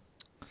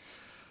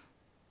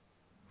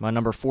 My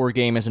number 4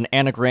 game is an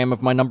anagram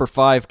of my number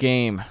 5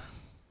 game.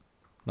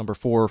 Number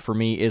 4 for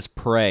me is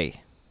Prey.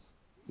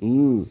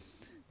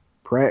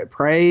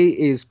 Prey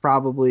is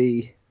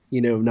probably,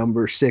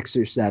 number 6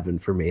 or 7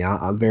 for me.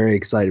 I'm very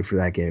excited for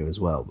that game as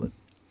well. But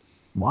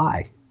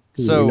why?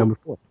 So number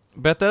 4?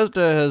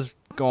 Bethesda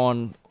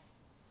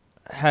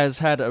has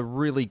had a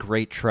really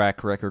great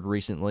track record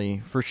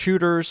recently for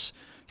shooters,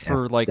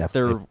 for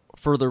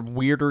their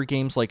weirder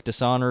games like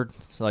Dishonored,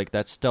 like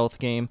that stealth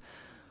game.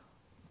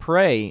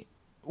 Prey,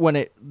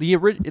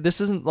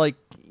 this isn't like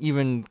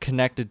even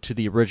connected to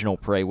the original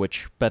Prey,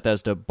 which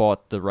Bethesda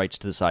bought the rights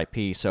to this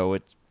IP, so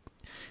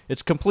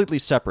it's completely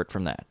separate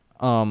from that.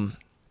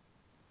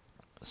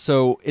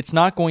 So it's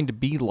not going to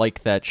be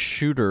like that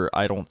shooter,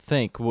 I don't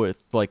think,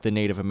 with like the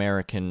Native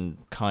American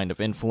kind of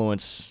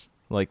influence,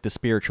 like the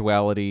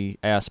spirituality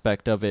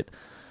aspect of it.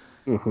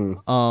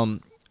 Mm-hmm.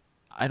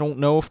 I don't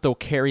know if they'll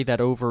carry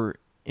that over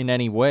in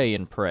any way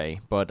in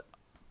Prey, but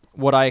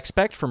what I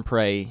expect from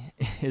Prey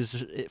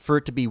is for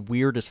it to be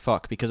weird as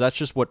fuck, because that's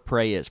just what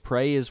Prey is.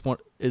 Prey is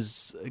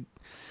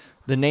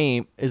a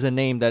name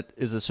that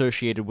is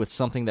associated with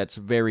something that's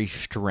very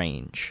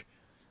strange.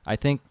 I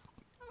think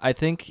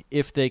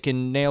if they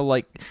can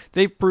nail,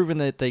 they've proven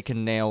that they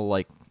can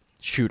nail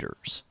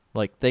shooters.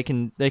 Like they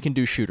can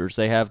do shooters.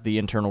 They have the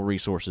internal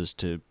resources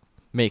to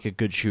make a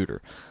good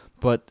shooter.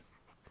 But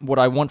what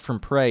I want from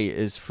Prey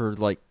is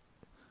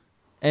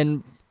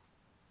and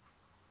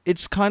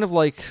it's kind of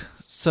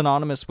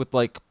synonymous with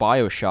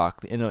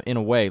BioShock in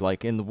a way,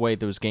 in the way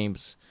those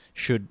games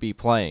should be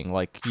playing.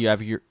 You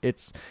have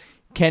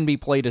can be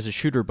played as a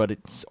shooter, but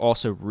it's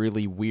also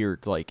really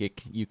weird.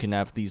 You can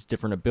have these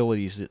different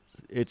abilities.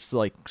 It's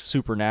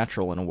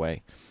supernatural in a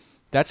way.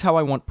 That's how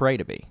I want Prey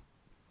to be.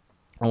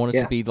 I want it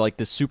to Yeah. be like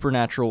this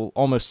supernatural,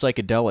 almost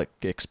psychedelic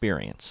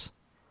experience.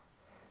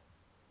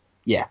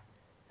 Yeah.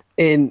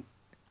 And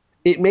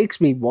it makes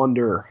me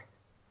wonder,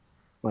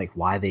 like,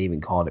 why they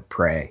even called it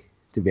Prey,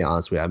 to be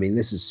honest with you. I mean,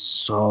 this is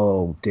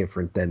so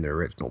different than the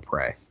original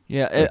Prey.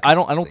 Yeah, Like, I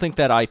don't think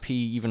that IP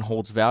even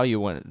holds value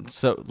when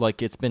so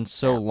like it's been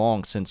so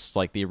long since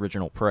like the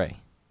original Prey.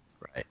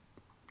 right.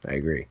 I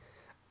agree.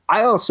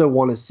 I also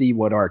want to see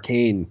what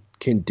Arcane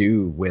can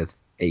do with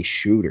a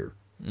shooter.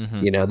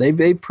 Mm-hmm. You know,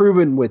 they've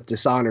proven with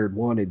Dishonored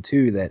 1 and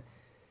 2 that,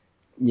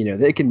 you know,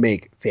 they can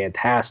make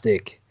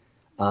fantastic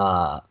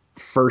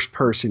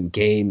first-person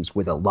games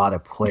with a lot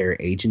of player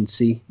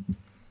agency.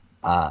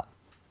 But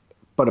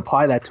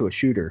apply that to a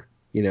shooter,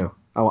 you know.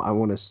 I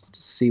want to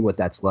see what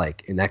that's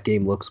like. And that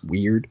game looks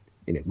weird,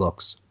 and it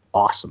looks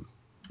awesome.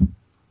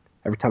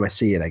 Every time I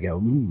see it, I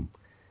go,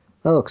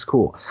 that looks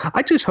cool.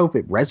 I just hope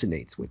it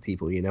resonates with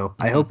people, you know.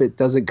 Mm-hmm. I hope it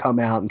doesn't come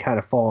out and kind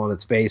of fall on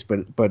its face,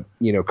 but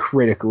you know,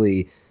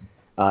 critically,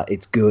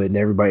 it's good, and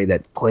everybody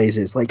that plays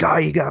it is like, oh,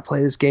 you gotta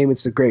play this game.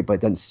 It's great, but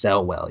it doesn't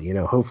sell well, you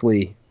know.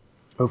 Hopefully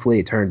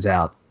it turns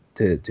out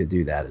to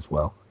do that as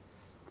well.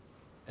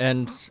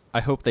 And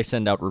I hope they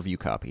send out review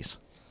copies.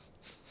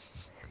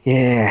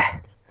 Yeah,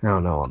 I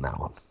don't know on that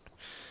one.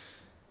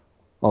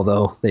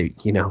 Although they,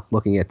 you know,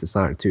 looking at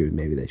Dishonored 2,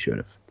 maybe they should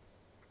have.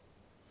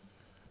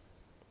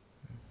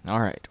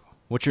 All right.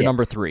 What's your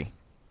number 3?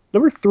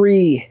 Number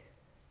 3,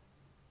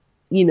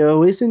 you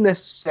know, isn't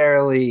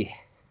necessarily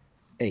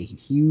a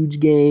huge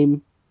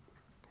game,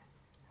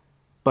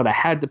 but I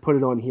had to put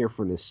it on here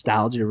for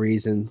nostalgia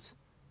reasons.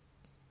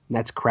 And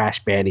that's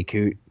Crash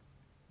Bandicoot,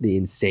 the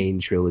Insane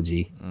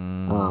Trilogy.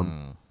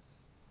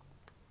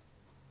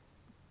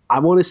 I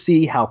want to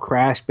see how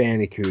Crash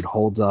Bandicoot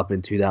holds up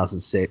in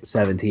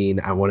 2017.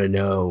 I want to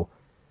know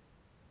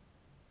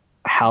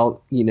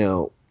how, you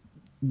know,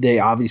 they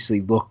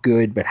obviously look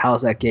good, but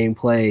how's that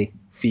gameplay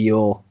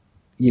feel?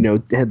 You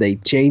know, have they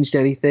changed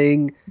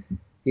anything?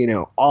 You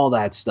know, all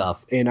that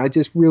stuff. And I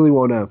just really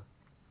want to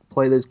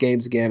play those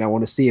games again. I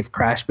want to see if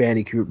Crash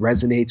Bandicoot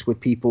resonates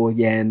with people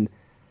again.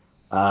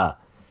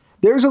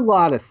 There's a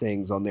lot of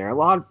things on there. A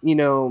lot, you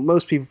know,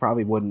 most people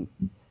probably wouldn't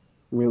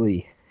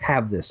really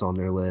have this on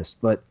their list,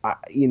 but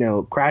you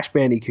know, Crash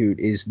Bandicoot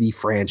is the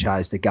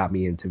franchise that got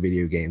me into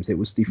video games. It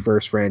was the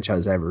first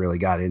franchise I ever really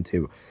got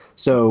into.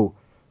 So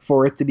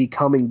for it to be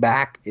coming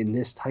back in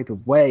this type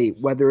of way,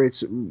 whether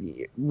it's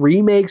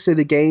remakes of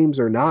the games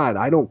or not,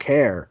 I don't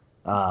care.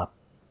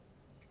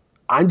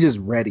 I'm just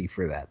ready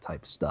for that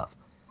type of stuff.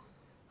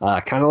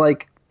 Kind of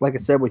like I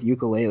said with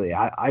Yooka-Laylee,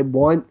 I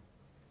want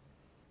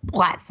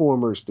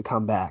platformers to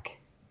come back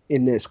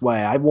in this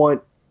way. I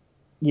want,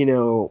 you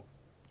know,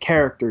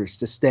 characters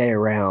to stay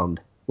around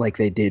like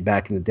they did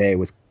back in the day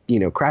with, you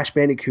know, Crash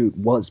Bandicoot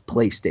was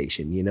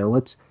PlayStation, you know.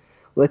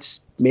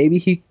 Let's maybe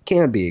he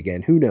can be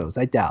again. Who knows?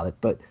 I doubt it,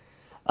 but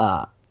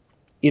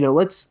you know,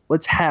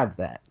 let's have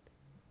that.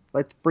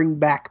 Let's bring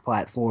back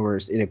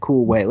platformers in a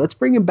cool way. Let's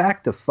bring them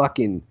back to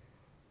fucking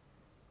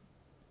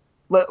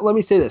let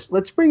me say this.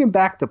 Let's bring them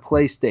back to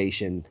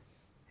PlayStation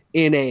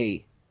in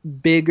a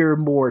bigger,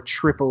 more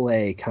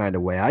AAA kind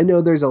of way. I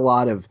know there's a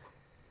lot of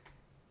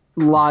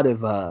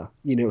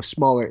you know,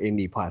 smaller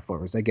indie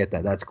platformers. I get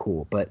that. That's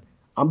cool. But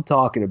I'm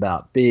talking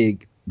about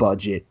big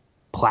budget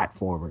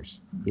platformers,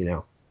 you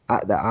know.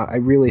 I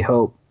really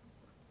hope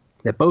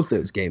that both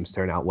those games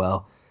turn out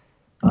well.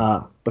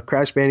 But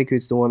Crash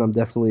Bandicoot's the one I'm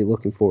definitely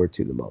looking forward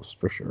to the most,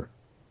 for sure.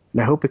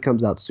 And I hope it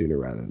comes out sooner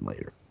rather than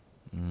later.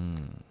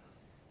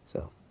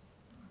 So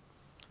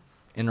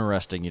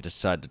interesting. You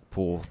decided to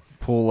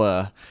pull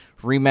a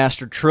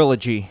remastered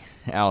trilogy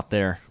out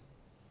there.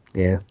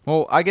 Yeah.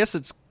 Well, I guess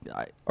it's...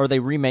 Are they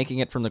remaking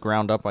it from the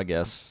ground up, I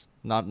guess?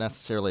 Not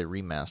necessarily a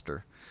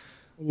remaster.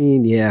 I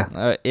mean,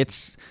 yeah.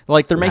 It's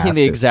like they're making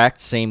the exact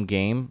same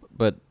game,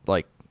 but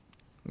like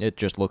it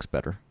just looks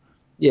better.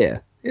 Yeah.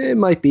 It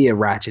might be a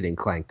Ratchet and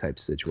Clank type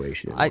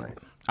situation. I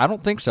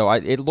don't think so.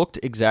 It looked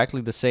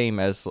exactly the same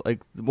as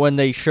like when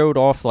they showed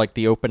off like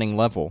the opening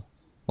level.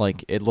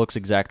 Like it looks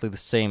exactly the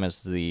same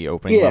as the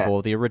opening level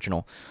of the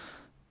original.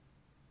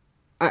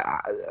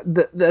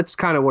 That's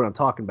kind of what I'm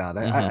talking about.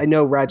 I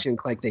know Ratchet and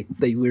Clank,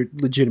 they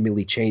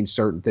legitimately changed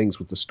certain things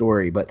with the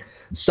story, but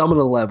some of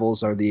the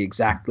levels are the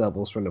exact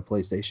levels from the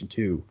PlayStation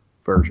 2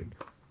 version,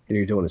 and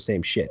you're doing the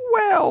same shit.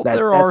 Well,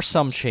 there are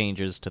some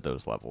changes to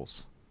those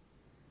levels.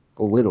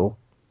 A little,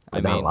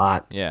 but not a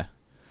lot. Yeah.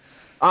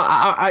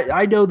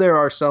 I know there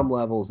are some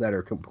levels that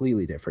are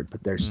completely different,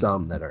 but there's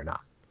some that are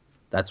not.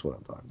 That's what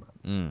I'm talking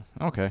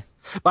about. Okay.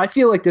 But I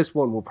feel like this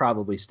one will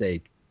probably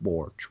stay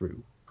more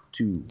true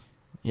to...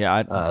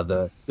 Yeah,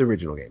 the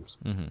original games.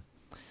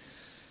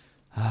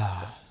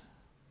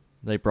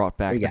 They brought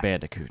back the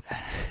Bandicoot.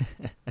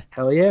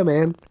 Hell yeah,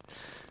 man!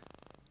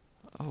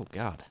 Oh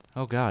god!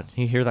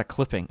 You hear that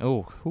clipping?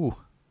 Oh, whew.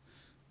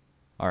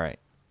 All right.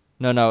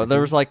 No.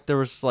 There was like,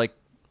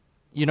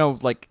 you know,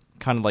 like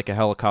kind of like a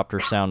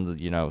helicopter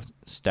sound. You know,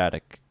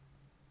 static.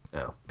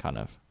 Oh. Kind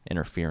of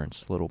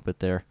interference a little bit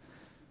there.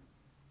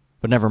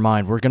 But never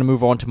mind. We're gonna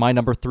move on to my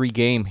number 3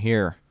 game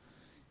here.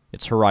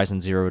 It's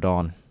Horizon Zero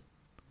Dawn.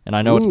 And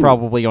I know it's Ooh.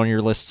 probably on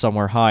your list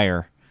somewhere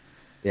higher,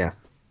 Yeah.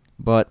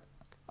 but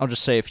I'll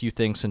just say a few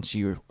things since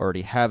you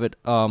already have it.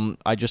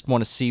 I just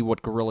want to see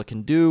what Guerrilla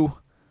can do,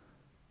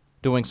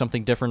 doing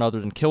something different other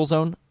than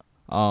Killzone.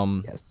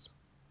 Yes.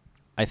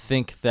 I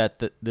think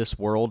that this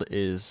world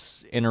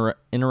is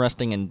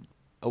interesting and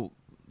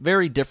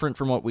very different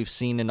from what we've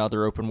seen in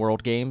other open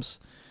world games.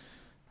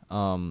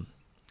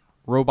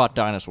 Robot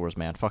dinosaurs,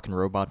 man, fucking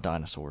robot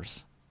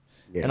dinosaurs.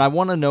 Yeah. And I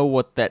want to know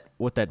what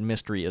that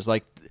mystery is.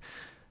 Like,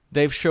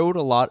 they've shown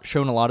a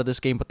lot of this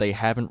game, but they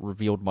haven't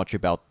revealed much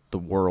about the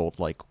world,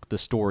 like the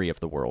story of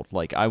the world.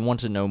 Like, I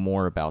want to know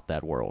more about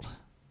that world.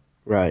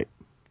 Right.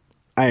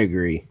 I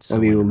agree. So I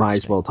mean, we might as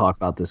interesting. well talk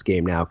about this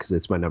game now because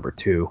it's my number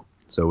 2.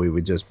 So we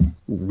would just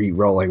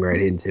re-rolling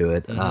right into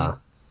it. Mhm.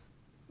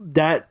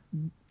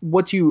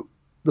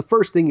 The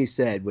first thing you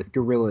said with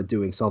Guerrilla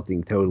doing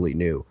something totally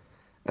new.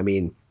 I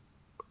mean,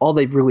 all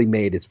they've really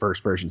made is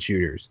first-person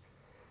shooters.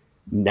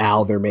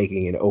 Now they're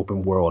making an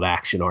open-world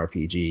action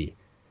RPG.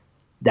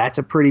 That's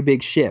a pretty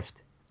big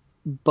shift.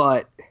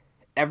 But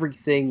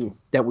everything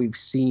that we've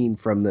seen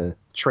from the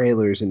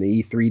trailers and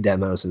the E3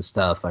 demos and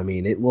stuff, I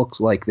mean, it looks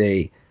like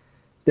they're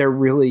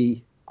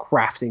really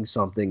crafting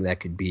something that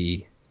could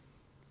be,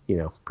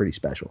 pretty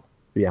special,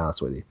 to be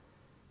honest with you.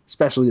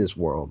 Especially this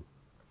world.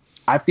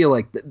 I feel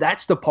like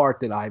that's the part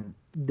that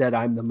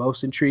I'm the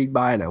most intrigued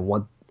by, and I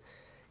want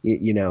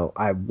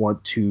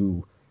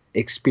to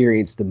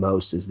experience the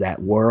most is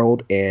that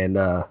world and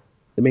the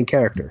main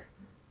character,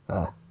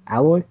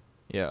 Alloy.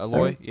 Yeah, Aloy.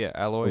 Sorry? Yeah,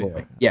 Alloy.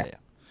 Aloy. Yeah.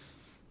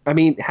 I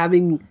mean,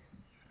 having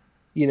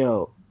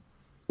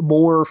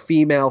more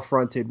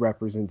female-fronted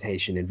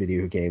representation in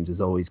video games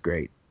is always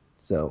great,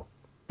 so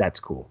that's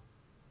cool.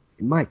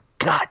 And my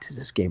God, does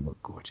this game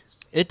look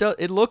gorgeous? It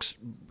looks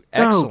So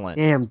excellent.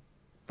 damn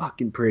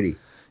fucking pretty.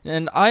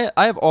 And I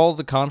have all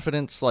the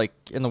confidence like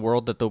in the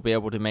world that they'll be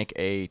able to make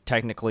a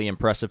technically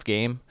impressive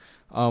game.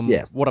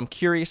 Yeah. What I'm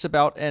curious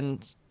about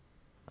and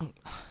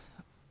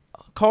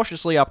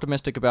cautiously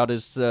optimistic about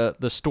is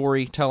the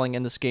storytelling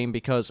in this game,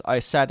 because I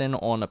sat in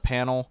on a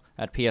panel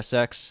at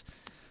PSX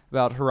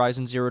about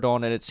Horizon Zero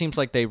Dawn, and it seems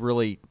like they're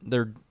really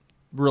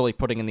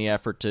putting in the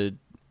effort to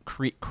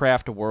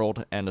craft a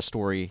world and a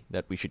story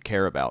that we should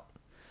care about.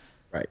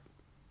 Right.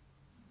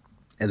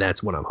 And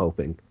that's what I'm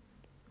hoping.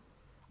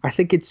 I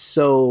think it's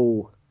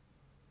so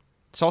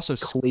It's also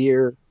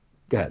clear.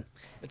 Go ahead.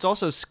 It's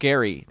also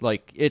scary.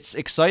 Like, it's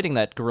exciting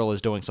that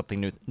Guerrilla's doing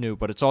something new,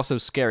 but it's also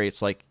scary.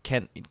 It's like,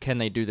 can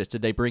they do this?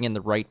 Did they bring in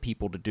the right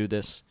people to do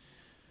this?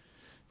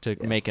 To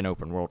make an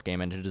open world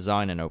game and to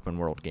design an open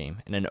world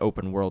game and an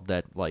open world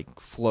that like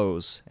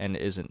flows and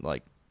isn't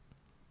like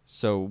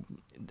so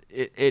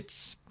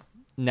it's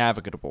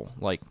navigable.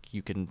 Like,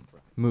 you can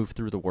move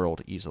through the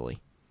world easily.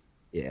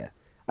 Yeah.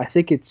 I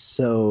think it's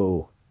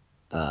so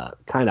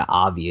kind of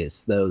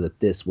obvious, though, that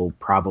this will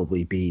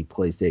probably be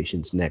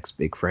PlayStation's next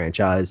big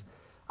franchise.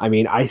 I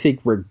mean, I think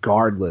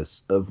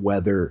regardless of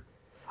whether,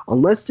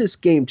 unless this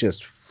game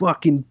just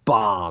fucking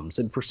bombs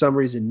and for some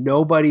reason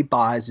nobody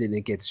buys it and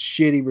it gets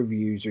shitty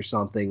reviews or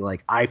something,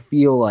 like, I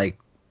feel like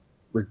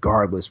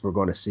regardless we're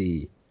going to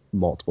see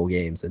multiple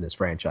games in this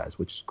franchise,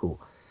 which is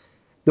cool.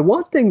 The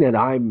one thing that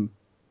I'm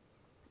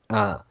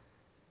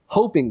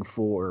hoping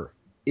for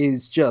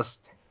is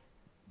just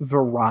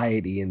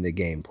variety in the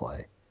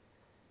gameplay.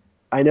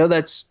 I know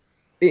that's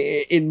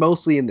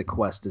mostly in the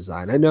quest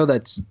design. I know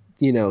that's,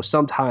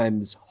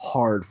 sometimes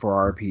hard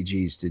for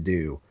RPGs to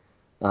do.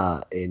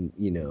 And,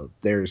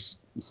 there's,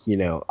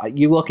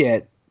 you look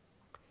at,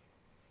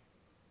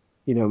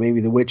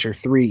 maybe The Witcher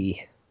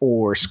 3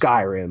 or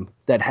Skyrim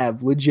that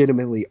have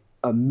legitimately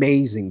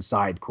amazing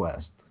side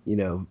quests,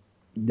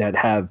 that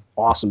have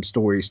awesome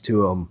stories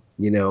to them,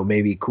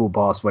 maybe cool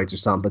boss fights or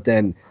something. But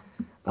then,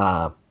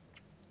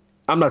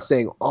 I'm not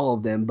saying all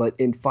of them, but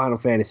in Final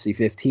Fantasy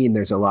 15,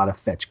 there's a lot of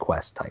fetch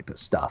quest type of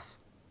stuff,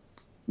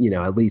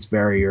 at least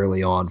very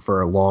early on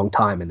for a long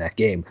time in that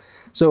game.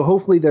 So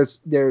hopefully there's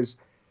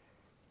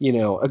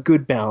a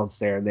good balance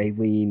there, and they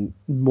lean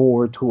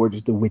more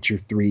towards The Witcher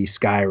 3,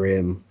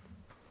 Skyrim,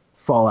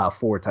 Fallout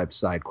 4 type of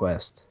side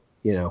quest,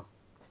 Make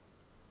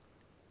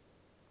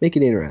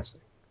it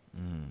interesting.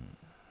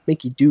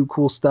 Make you do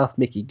cool stuff,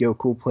 make you go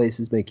cool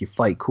places, make you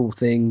fight cool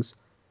things,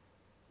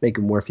 make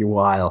them worth your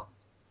while.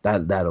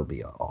 That'll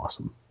be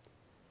awesome.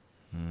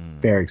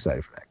 Very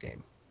excited for that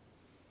game.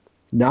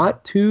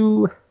 Not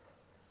too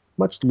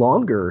much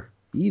longer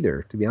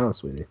either, to be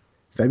honest with you.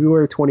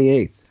 February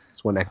 28th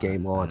is when that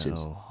game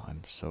launches.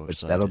 I'm so Which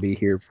excited. that'll be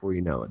here before you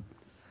know it.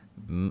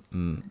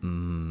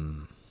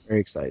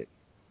 Very excited.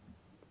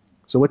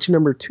 So what's your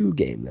number 2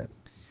 game then?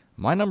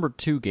 My number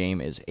 2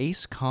 game is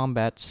Ace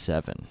Combat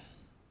 7.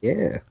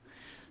 Yeah.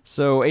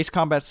 So Ace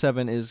Combat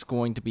 7 is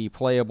going to be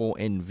playable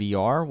in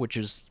VR, which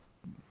is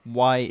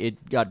why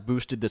it got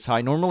boosted this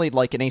high. Normally,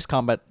 like an Ace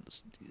Combat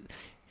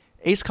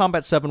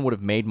 7 would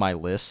have made my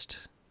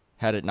list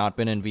had it not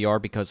been in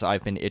VR, because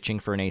I've been itching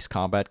for an Ace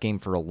Combat game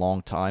for a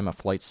long time, a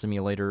flight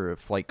simulator, a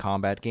flight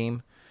combat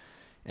game.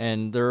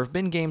 And there have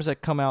been games that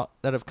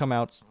have come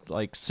out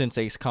like since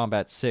Ace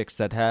Combat 6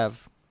 that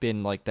have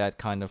been like that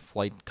kind of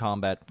flight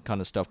combat kind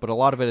of stuff, but a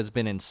lot of it has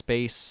been in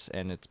space,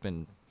 and it's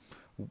been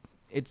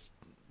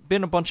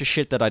a bunch of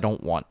shit that I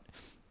don't want.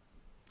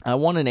 I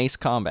want an Ace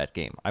Combat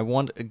game. I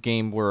want a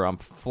game where I'm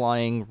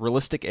flying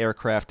realistic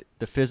aircraft,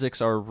 the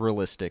physics are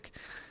realistic,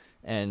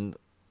 and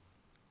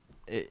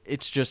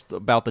it's just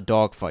about the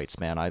dogfights,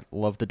 man. I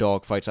love the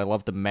dogfights. I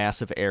love the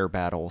massive air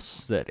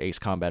battles that Ace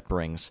Combat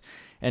brings.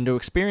 And to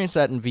experience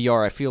that in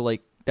VR, I feel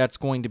like that's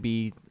going to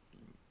be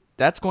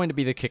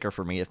the kicker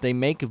for me. If they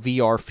make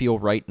VR feel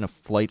right in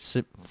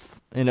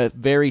in a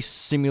very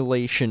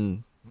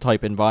simulation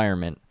type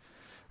environment,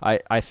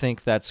 I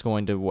think that's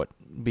going to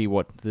be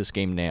what this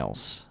game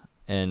nails.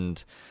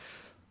 And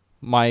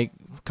my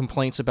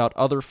complaints about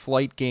other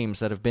flight games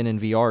that have been in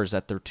VR is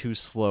that they're too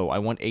slow. I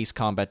want Ace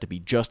Combat to be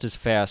just as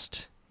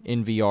fast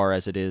in VR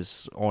as it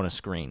is on a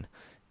screen.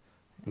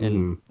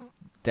 And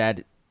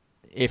that,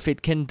 if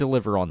it can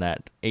deliver on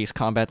that, Ace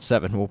Combat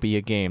 7 will be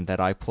a game that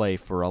I play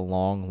for a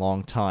long,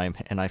 long time,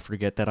 and I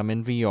forget that I'm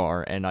in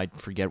VR, and I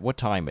forget what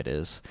time it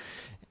is,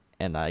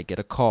 and I get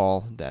a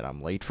call that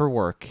I'm late for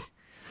work.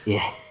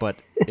 Yeah. But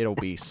it'll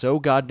be so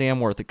goddamn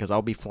worth it because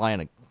I'll be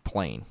flying a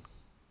plane.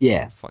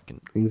 Yeah.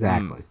 Fucking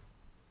exactly.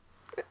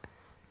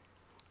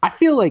 I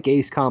feel like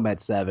Ace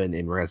Combat 7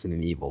 and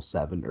Resident Evil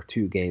 7 are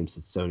two games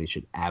that Sony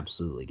should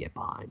absolutely get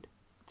behind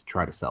to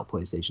try to sell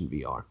PlayStation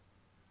VR.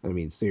 I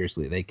mean,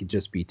 seriously, they could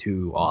just be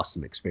two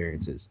awesome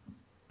experiences.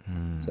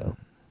 So,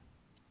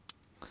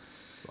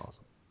 it's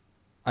awesome.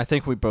 I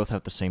think we both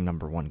have the same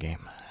number one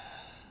game.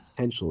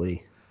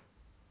 Potentially.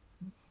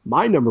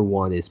 My number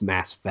one is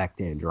Mass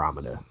Effect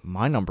Andromeda.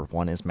 My number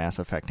one is Mass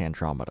Effect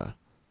Andromeda.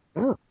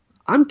 Oh,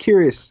 I'm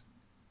curious,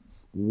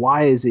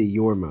 why is it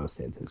your most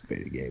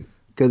anticipated game?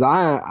 Because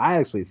I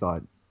actually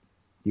thought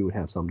you would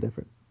have something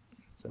different.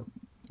 So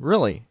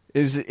really,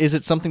 is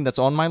it something that's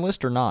on my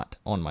list or not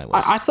on my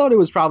list? I thought it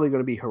was probably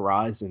going to be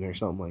Horizon or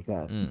something like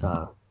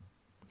that.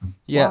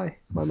 Yeah,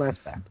 why Mass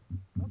Effect?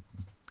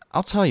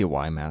 I'll tell you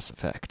why Mass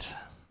Effect.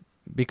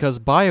 Because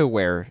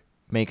BioWare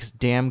makes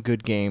damn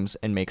good games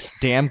and makes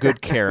damn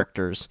good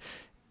characters,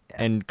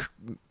 and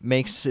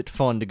makes it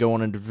fun to go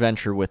on an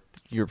adventure with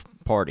your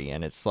party,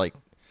 and it's like,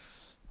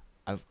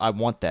 I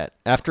want that.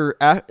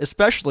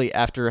 Especially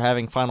after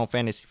having Final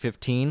Fantasy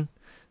 15,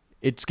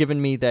 it's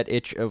given me that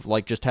itch of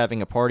like just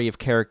having a party of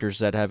characters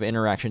that have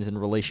interactions and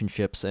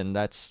relationships, and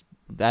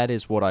that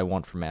is what I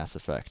want from Mass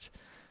Effect.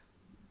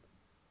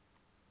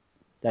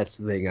 That's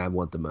the thing I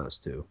want the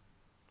most too.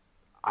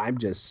 I'm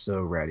just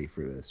so ready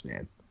for this,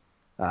 man.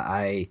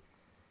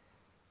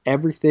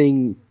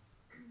 Everything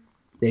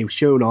they've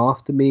shown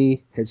off to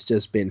me has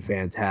just been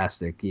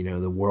fantastic. You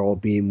know, the world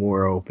being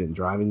more open,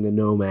 driving the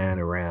Nomad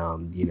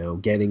around, you know,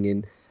 getting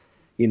in,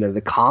 you know, the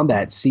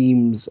combat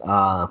seems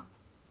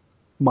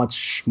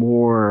much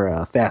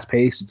more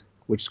fast-paced,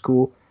 which is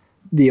cool.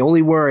 The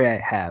only worry I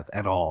have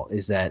at all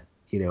is that,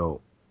 you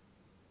know,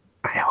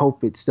 I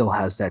hope it still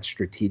has that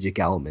strategic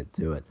element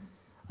to it.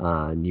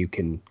 And you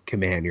can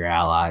command your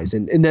allies,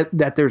 and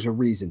that there's a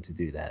reason to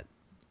do that.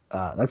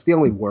 That's the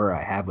only worry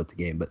I have with the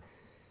game, but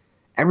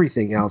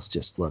everything else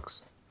just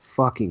looks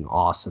fucking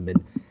awesome.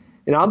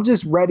 And I'm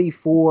just ready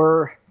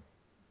for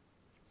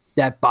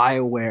that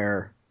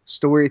BioWare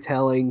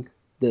storytelling,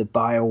 the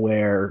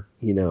BioWare,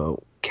 you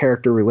know,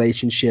 character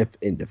relationship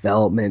and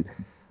development,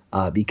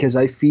 because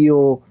I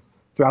feel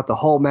throughout the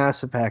whole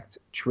Mass Effect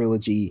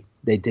trilogy,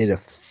 they did a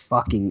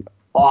fucking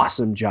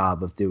awesome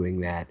job of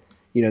doing that.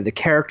 You know, the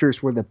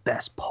characters were the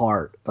best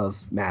part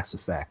of Mass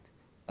Effect.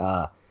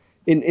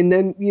 And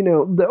then, you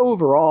know, the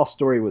overall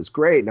story was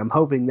great, and I'm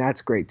hoping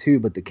that's great too,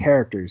 but the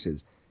characters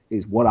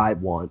is what I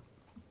want.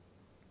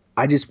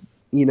 I just,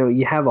 you know,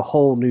 you have a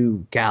whole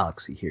new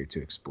galaxy here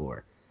to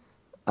explore.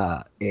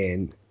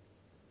 And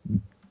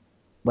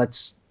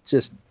let's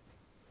just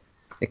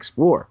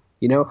explore,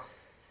 you know?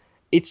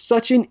 It's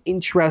such an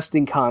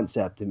interesting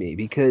concept to me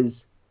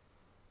because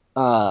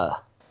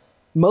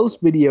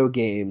most video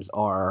games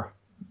are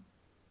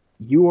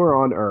you are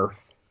on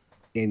Earth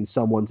and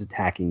someone's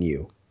attacking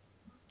you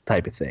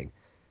type of thing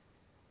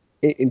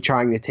in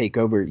trying to take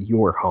over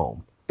your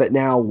home. But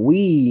now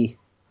we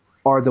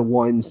are the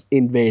ones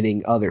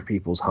invading other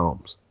people's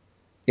homes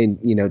and,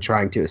 you know,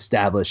 trying to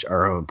establish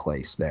our own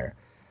place there.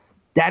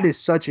 That is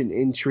such an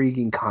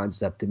intriguing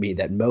concept to me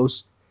that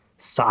most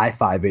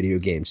sci-fi video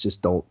games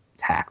just don't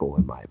tackle,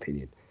 in my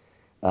opinion.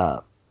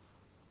 Man,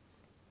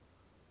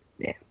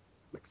 I'm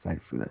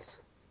excited for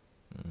this.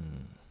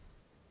 And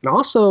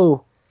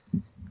also,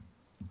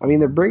 I mean,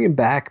 they're bringing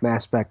back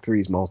Mass Effect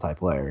 3's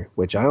multiplayer,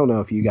 which I don't know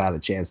if you got a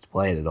chance to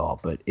play it at all,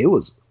 but it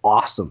was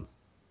awesome.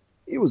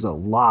 It was a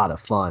lot of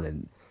fun,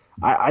 and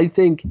I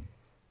think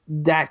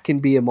that can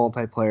be a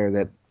multiplayer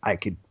that I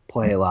could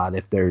play a lot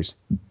if there's,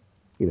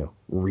 you know,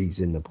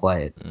 reason to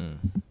play it. You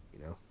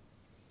know.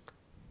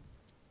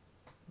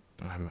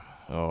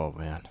 Oh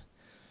man.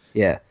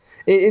 Yeah,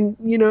 and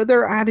you know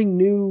they're adding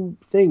new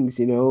things.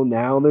 You know,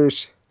 now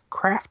there's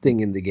crafting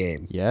in the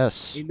game.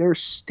 Yes. And they're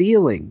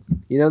stealing.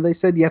 You know, they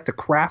said you have to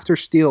craft or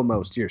steal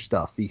most of your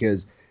stuff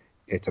because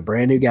it's a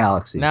brand new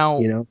galaxy. Now,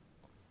 You know,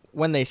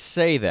 when they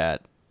say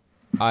that,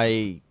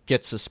 I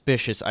get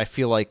suspicious. I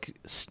feel like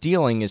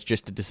stealing is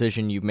just a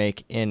decision you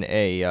make in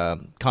a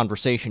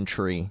conversation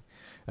tree,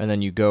 and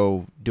then you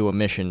go do a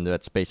mission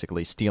that's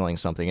basically stealing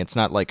something. It's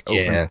not like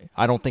open. Yeah.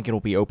 I don't think it'll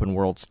be open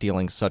world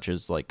stealing, such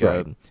as like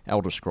Right. a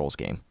Elder Scrolls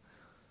game.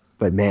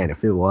 But man,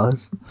 if it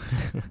was,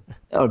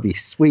 that would be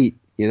sweet.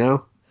 You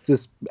know,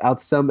 just out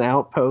some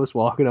outpost,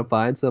 walking up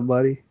behind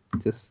somebody,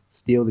 just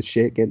steal the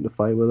shit, get in a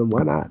fight with them.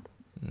 Why not?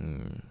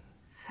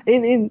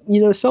 And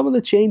you know, some of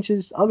the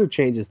changes, other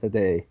changes that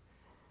they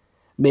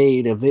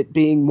made of it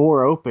being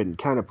more open,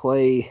 kind of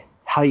play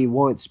how you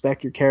want,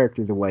 spec your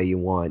character the way you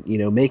want, you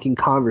know, making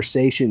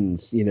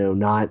conversations, you know,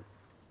 not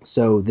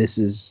so this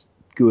is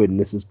good and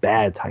this is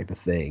bad type of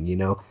thing, you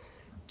know,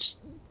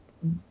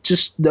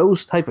 just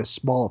those type of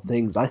small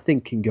things I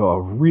think can go a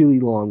really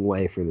long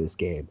way for this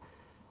game.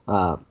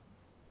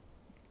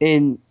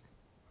 And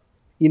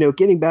you know,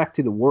 getting back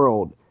to the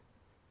world,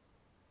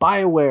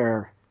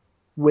 BioWare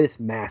with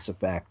Mass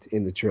Effect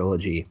in the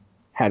trilogy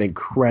had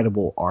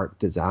incredible art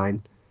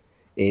design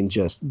and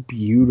just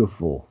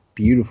beautiful,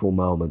 beautiful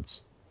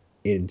moments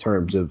in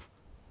terms of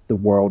the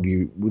worlds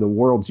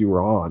you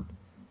were on.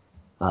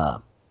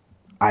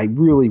 I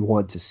really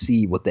want to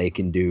see what they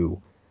can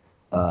do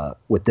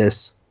with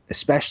this,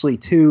 especially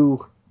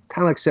too,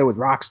 kind of like I said with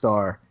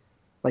Rockstar.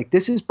 Like,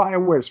 this is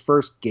BioWare's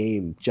first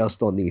game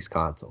just on these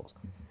consoles.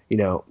 You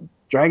know,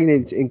 Dragon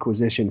Age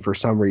Inquisition, for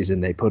some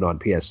reason, they put on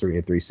PS3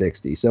 and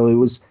 360. So it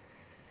was,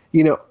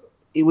 you know,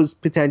 it was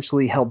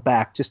potentially held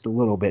back just a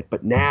little bit.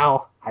 But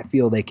now I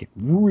feel they can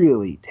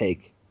really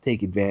take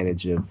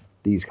advantage of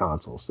these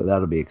consoles. So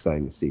that'll be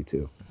exciting to see,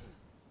 too.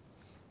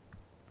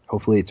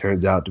 Hopefully it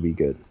turns out to be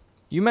good.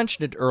 You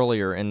mentioned it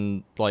earlier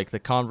in like the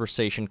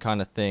conversation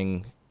kind of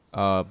thing,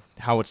 how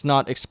it's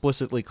not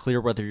explicitly clear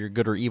whether you're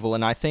good or evil,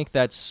 and I think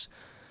that's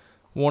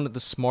one of the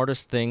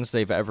smartest things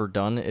they've ever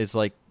done is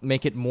like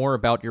make it more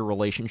about your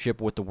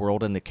relationship with the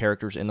world and the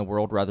characters in the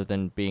world rather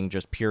than being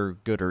just pure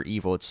good or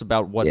evil. It's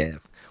about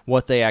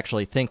what they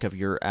actually think of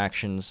your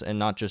actions and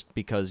not just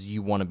because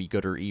you want to be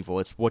good or evil.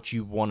 It's what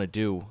you want to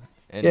do,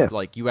 and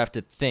like you have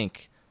to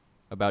think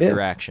about your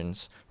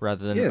actions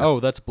rather than oh,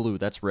 that's blue,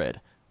 that's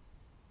red.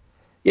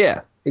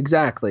 Yeah,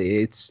 exactly.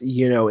 It's,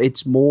 you know,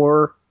 it's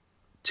more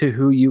to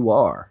who you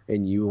are,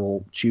 and you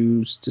will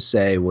choose to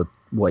say what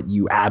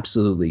you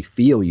absolutely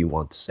feel you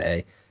want to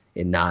say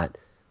and not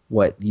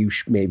what you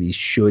maybe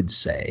should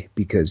say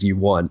because you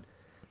want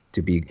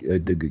to be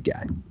the good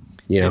guy.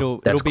 You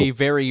know, it'll be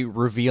very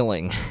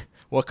revealing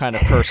what kind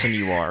of person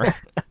you are.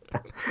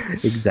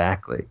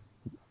 Exactly.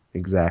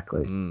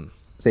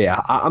 So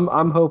yeah,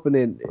 I'm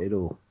hoping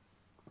it'll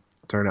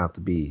turn out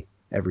to be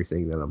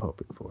everything that I'm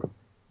hoping for.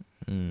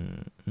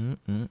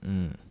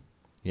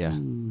 Yeah.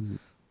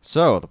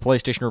 So, the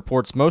PlayStation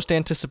Report's most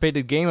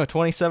anticipated game of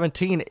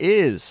 2017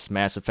 is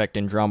Mass Effect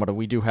Andromeda.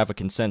 We do have a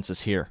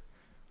consensus here.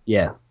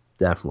 Yeah,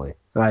 definitely.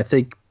 I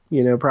think,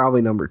 you know,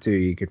 probably number 2,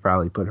 you could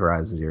probably put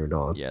Horizon Zero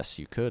Dawn. Yes,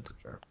 you could.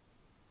 Sure.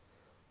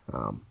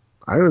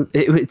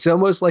 It's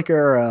almost like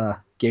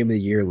our Game of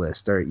the Year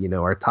list.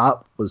 Our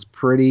top was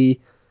pretty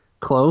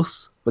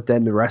close, but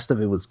then the rest of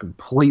it was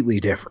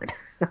completely different.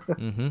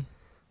 Mm-hmm.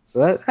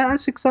 So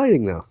that's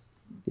exciting, though.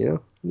 You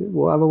know,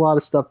 we'll have a lot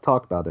of stuff to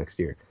talk about next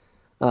year.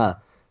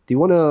 Do you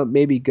want to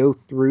maybe go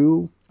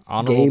through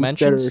honorable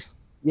mentions?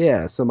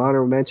 Some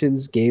honorable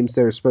mentions, games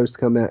that are supposed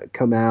to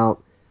come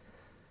out,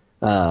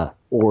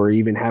 or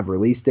even have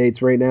release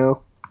dates right now.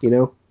 You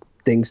know,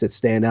 things that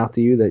stand out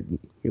to you that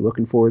you're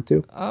looking forward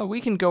to. We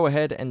can go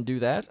ahead and do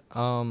that.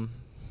 I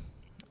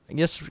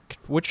guess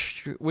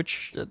which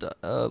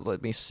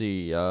let me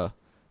see.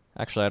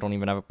 Actually, I don't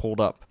even have it pulled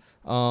up.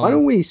 Why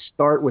don't we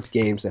start with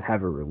games that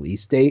have a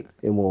release date,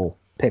 and we'll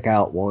pick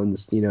out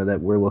ones, you know, that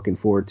we're looking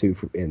forward to,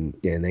 and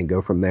then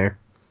go from there.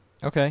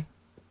 Okay.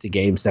 To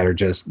games that are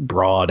just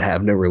broad,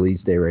 have no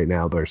release date right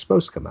now, but are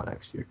supposed to come out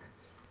next year.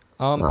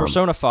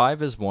 Persona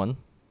 5 is one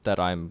that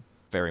I'm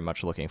very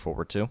much looking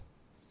forward to.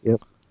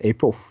 Yep.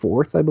 April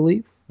 4th, I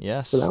believe.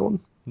 Yes. For that one.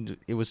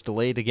 It was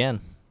delayed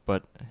again,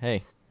 but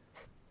hey.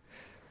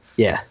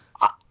 Yeah.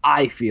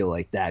 I feel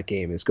like that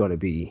game is going to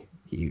be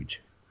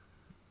huge.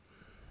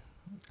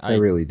 I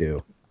really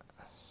do.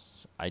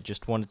 I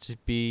just want it to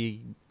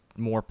be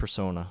more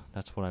Persona.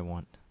 That's what I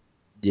want.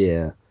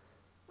 Yeah.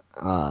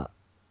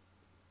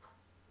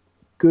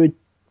 Good.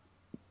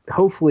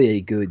 Hopefully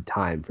a good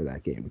time for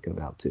that game to come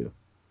out, too.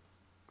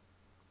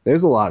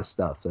 There's a lot of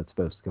stuff that's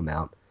supposed to come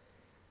out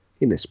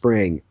in the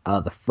spring.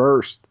 The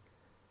first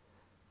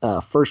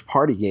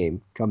party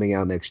game coming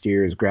out next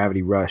year is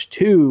Gravity Rush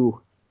 2,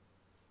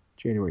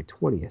 January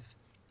 20th.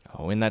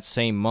 Oh, in that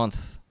same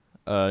month,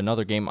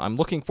 another game I'm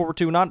looking forward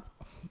to, not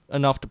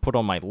enough to put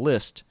on my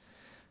list,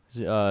 is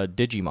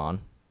Digimon.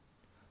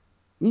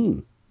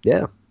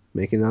 Yeah,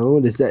 making another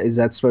one. Is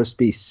that supposed to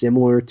be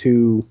similar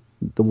to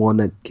the one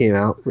that came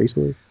out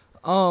recently?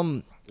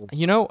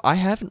 You know, I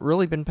haven't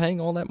really been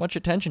paying all that much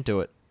attention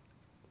to it.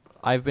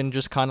 I've been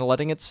just kind of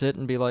letting it sit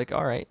and be like,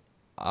 all right,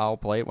 I'll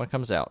play it when it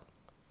comes out.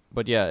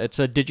 But yeah, it's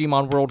a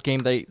Digimon World game.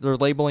 They're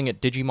labeling it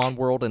Digimon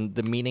World, and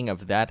the meaning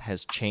of that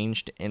has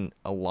changed in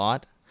a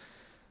lot.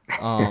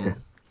 But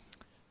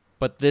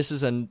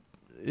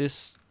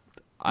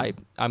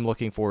I'm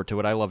looking forward to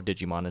it. I love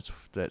Digimon.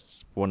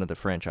 That's one of the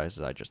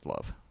franchises I just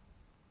love.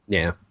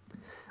 Yeah.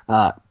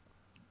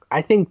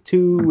 I think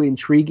two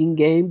intriguing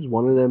games,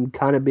 one of them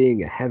kind of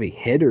being a heavy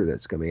hitter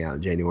that's coming out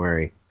in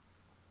January.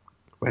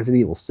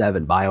 Resident Evil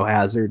 7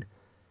 Biohazard,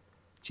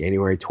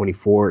 January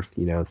 24th,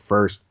 the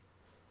first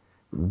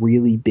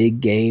really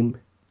big game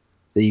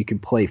that you can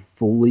play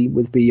fully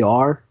with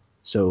VR.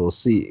 So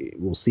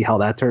we'll see how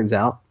that turns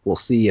out. We'll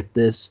see if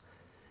this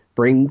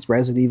brings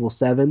Resident Evil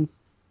 7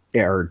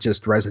 or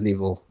just Resident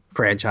Evil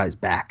franchise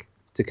back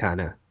to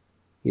kind of,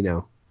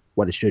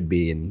 what it should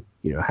be and,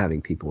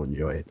 having people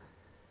enjoy it.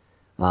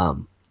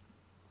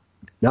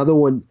 Another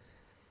one,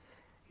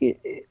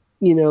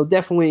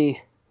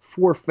 definitely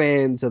for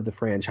fans of the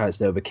franchise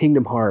though, but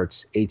Kingdom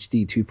Hearts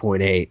HD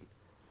 2.8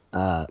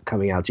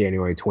 coming out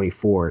January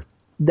 24th.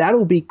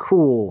 That'll be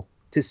cool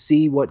to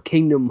see what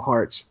Kingdom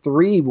Hearts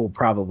 3 will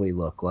probably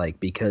look like,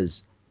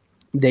 because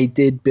they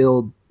did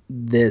build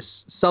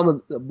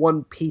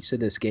one piece of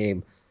this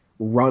game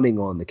running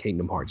on the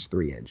Kingdom Hearts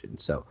 3 engine.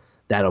 So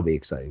that'll be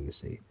exciting to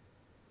see.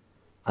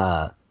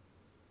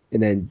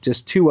 And then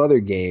just two other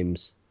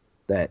games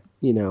that,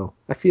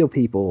 I feel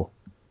people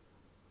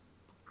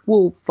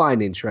will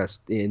find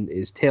interest in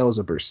is Tales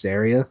of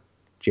Berseria,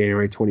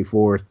 January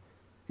 24th,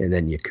 and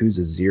then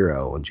Yakuza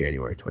 0 on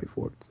January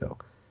 24th. So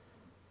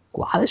a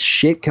lot of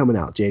shit coming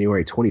out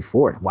January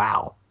 24th.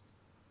 Wow.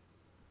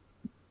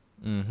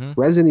 Mm-hmm.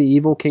 Resident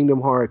Evil, Kingdom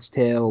Hearts,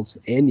 Tales,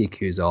 and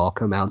Yakuza all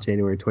come out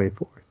January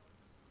 24th.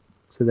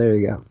 So there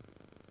you go.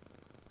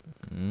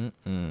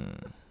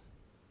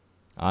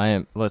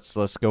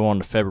 Let's go on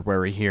to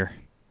February here.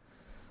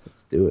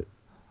 Let's do it.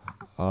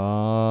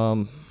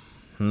 I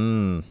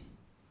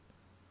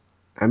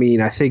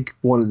mean, I think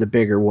one of the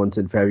bigger ones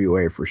in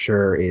February for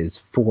sure is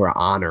For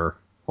Honor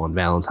on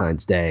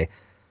Valentine's Day.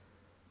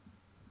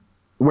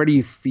 Where do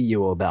you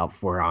feel about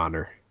For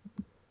Honor?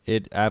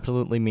 It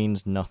absolutely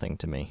means nothing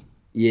to me.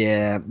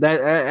 Yeah,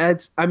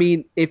 that's. I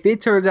mean, if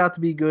it turns out to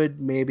be good,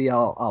 maybe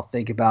I'll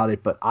think about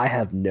it. But I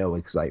have no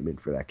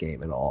excitement for that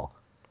game at all.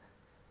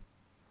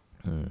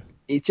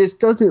 It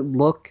just doesn't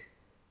look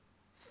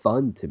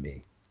fun to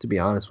me, to be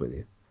honest with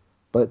you.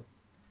 But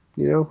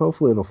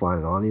hopefully it'll find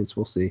an audience.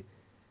 We'll see.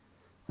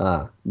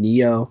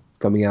 Neo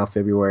coming out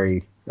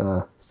February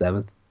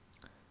 7th.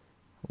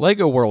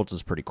 Lego Worlds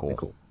is pretty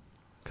cool.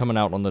 Coming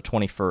out on the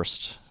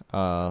 21st.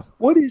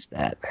 What is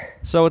that?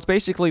 So it's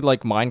basically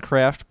like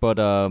Minecraft, but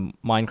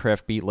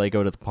Minecraft beat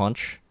Lego to the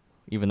punch,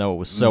 even though it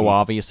was so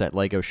obvious that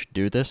Lego should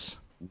do this.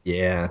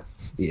 Yeah.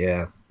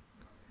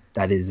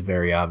 That is a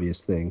very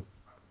obvious thing.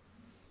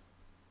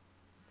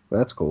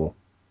 That's cool.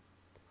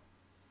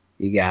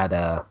 You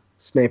got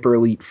Sniper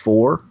Elite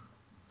 4,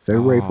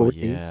 February 14th.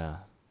 Yeah.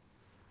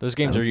 Those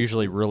games are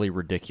usually really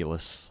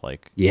ridiculous,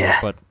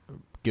 but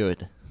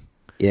good.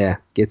 Yeah,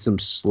 get some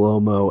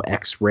slow-mo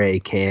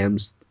X-ray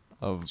cams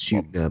of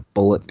shooting a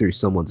bullet through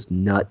someone's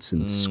nuts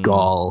and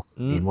skull.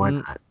 I mean, why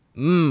not?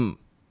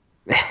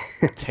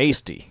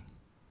 Tasty.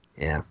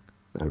 Yeah,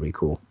 that'd be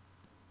cool.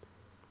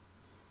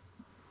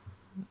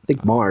 I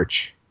think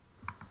March,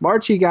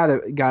 you got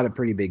a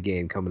pretty big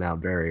game coming out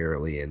very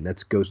early, and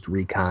that's Ghost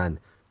Recon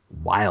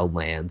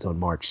Wildlands on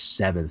March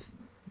 7th.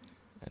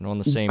 And on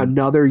the same...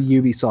 Another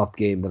Ubisoft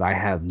game that I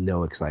have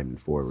no excitement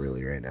for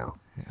really right now.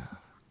 Yeah.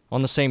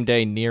 On the same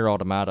day, Nier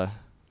Automata.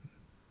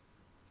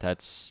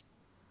 That's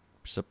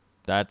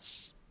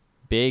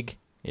big.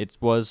 It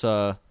was,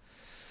 I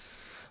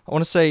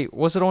want to say,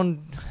 was it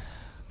on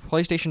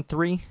PlayStation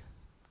 3?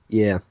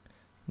 Yeah.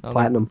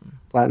 Platinum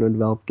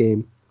developed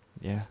game.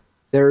 Yeah.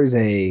 There is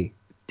a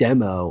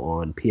demo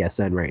on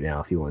PSN right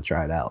now if you want to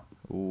try it out.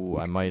 Ooh,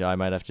 I might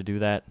have to do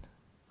that.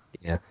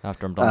 Yeah.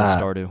 After I'm done with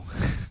Stardew.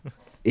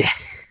 Yeah.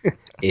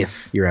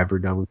 If you're ever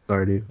done with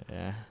Stardew.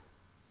 Yeah.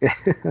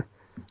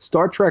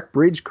 Star Trek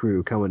Bridge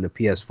Crew coming to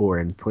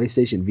PS4 and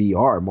PlayStation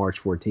VR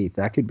March 14th.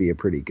 That could be a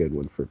pretty good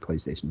one for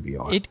PlayStation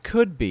VR. It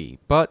could be,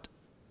 but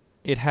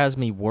it has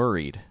me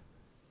worried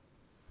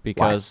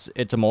because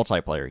it's a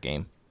multiplayer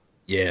game.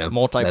 Yeah.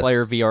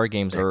 Multiplayer VR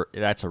games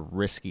that's a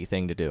risky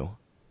thing to do.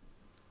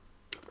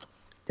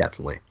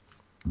 Definitely.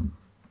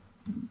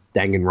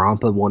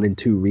 Danganronpa 1 and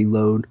 2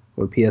 Reload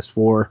on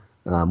PS4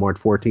 March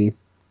 14th.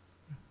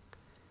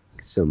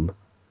 Some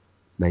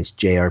nice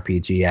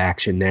JRPG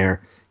action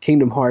there.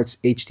 Kingdom Hearts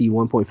HD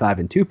 1.5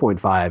 and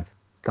 2.5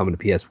 coming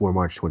to PS4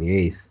 March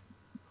 28th,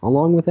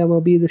 along with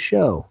MLB The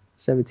Show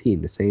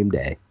 17 the same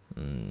day.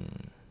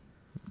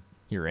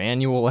 Your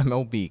annual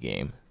MLB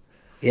game.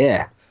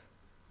 Yeah.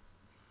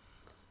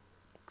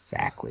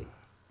 Exactly.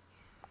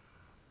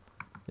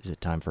 Is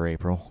it time for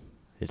April?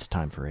 It's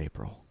time for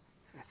April.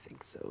 I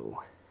think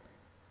so.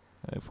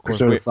 Of course,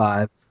 Persona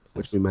 5,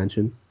 which we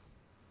mentioned.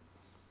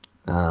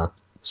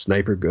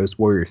 Sniper Ghost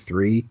Warrior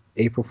 3,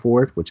 April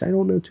 4th, which I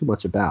don't know too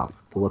much about.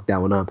 To look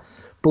that one up.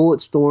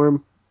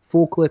 Bulletstorm,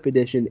 Full Clip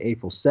Edition,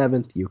 April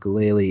 7th.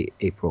 Ukulele,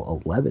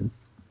 April 11th.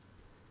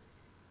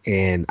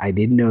 And I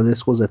didn't know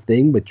this was a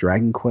thing, but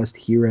Dragon Quest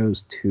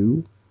Heroes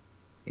 2,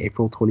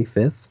 April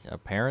 25th.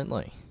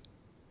 Apparently.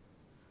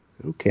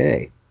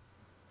 Okay.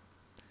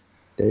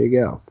 There you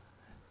go.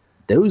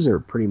 Those are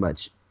pretty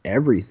much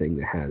everything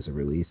that has a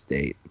release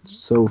date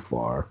so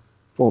far.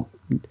 Well,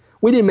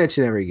 we didn't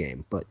mention every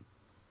game, but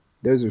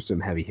those are some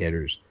heavy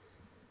hitters.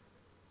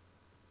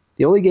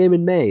 The only game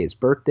in May is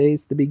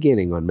Birthday's the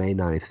Beginning on May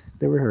 9th.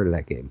 Never heard of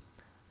that game.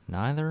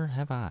 Neither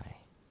have I.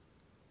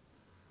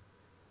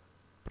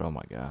 But oh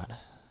my god.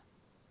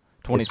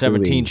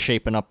 2017's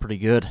shaping up pretty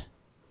good.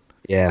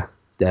 Yeah,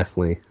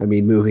 definitely. I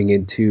mean, moving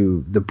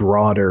into the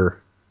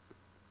broader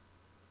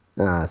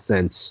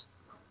sense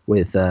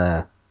with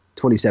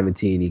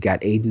 2017, you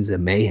got Agents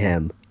of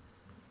Mayhem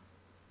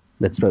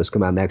that's supposed to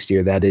come out next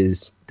year. That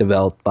is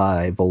developed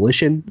by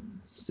Volition.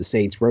 It's the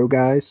Saints Row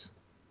guys.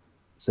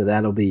 So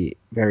that'll be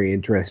very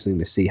interesting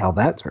to see how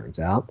that turns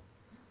out.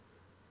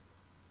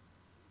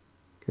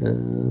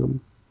 Let's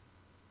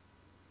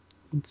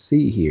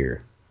see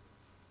here.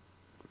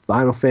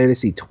 Final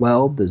Fantasy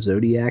 12, The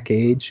Zodiac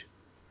Age.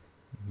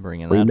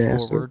 Bringing that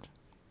remastered. Forward.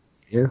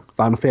 Yeah.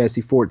 Final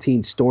Fantasy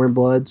 14,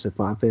 Stormblood. So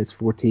Final Fantasy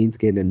 14 is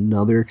getting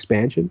another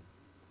expansion,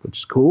 which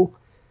is cool.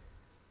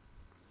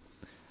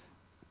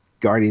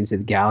 Guardians of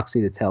the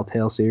Galaxy, the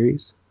Telltale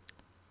series.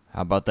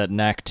 How about that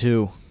Knack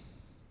 2?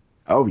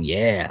 Oh,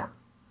 yeah.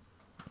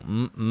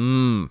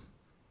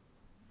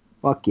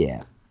 Fuck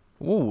yeah.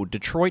 Ooh,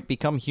 Detroit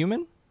Become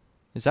Human?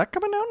 Is that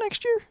coming out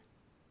next year?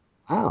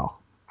 Wow.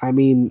 I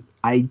mean,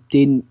 I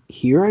didn't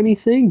hear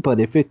anything,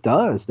 but if it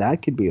does,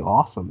 that could be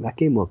awesome. That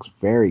game looks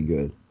very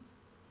good.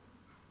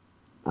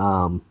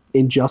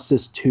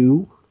 Injustice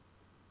 2,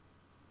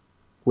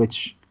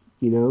 which,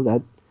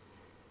 that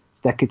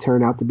could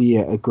turn out to be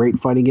a great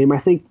fighting game. I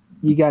think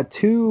you got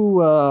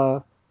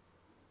two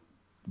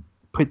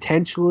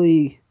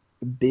potentially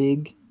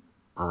big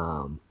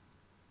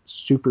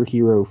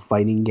superhero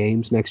fighting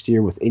games next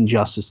year with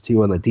Injustice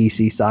 2 on the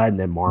DC side and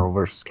then Marvel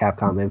vs.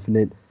 Capcom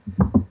Infinite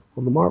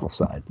on the Marvel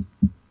side.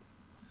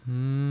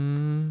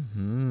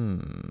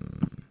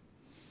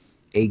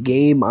 A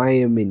game I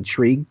am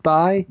intrigued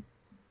by.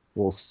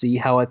 We'll see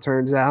how it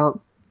turns out.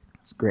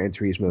 It's Gran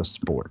Turismo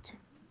Sport.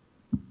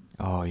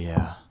 Oh,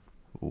 yeah.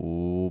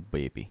 Ooh,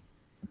 baby.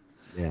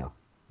 Yeah.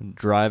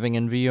 Driving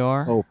in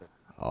VR? Oh.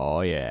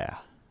 Oh, yeah.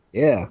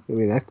 Yeah. I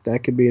mean,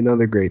 that could be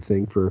another great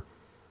thing for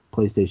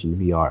PlayStation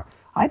VR.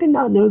 I did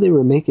not know they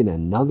were making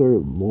another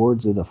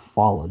Lords of the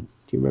Fallen.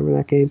 Do you remember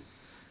that game?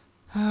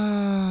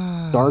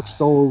 Dark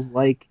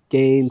Souls-like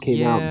game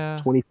came out in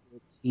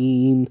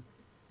 2014.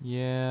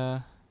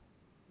 Yeah.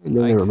 And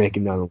then they were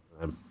making another one of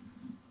them.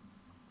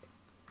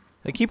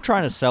 They keep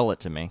trying to sell it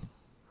to me.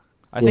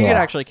 I think it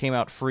actually came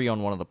out free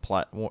on one of the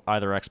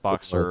either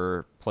Xbox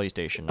or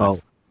PlayStation.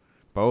 Both.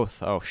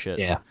 Both? Oh, shit.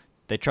 Yeah.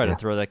 They tried to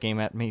throw that game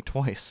at me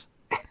twice.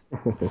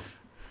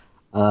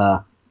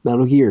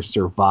 Metal Gear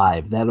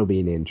Survive. That'll be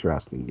an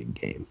interesting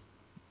game.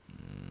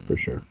 For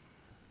sure.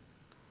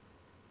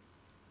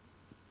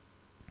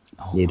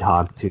 Oh,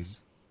 Nidhogg 2.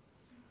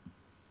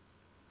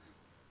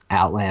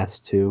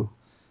 Outlast 2.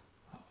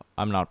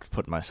 I'm not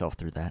putting myself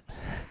through that.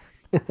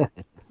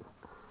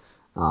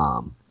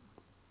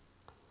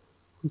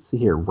 Let's see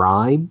here.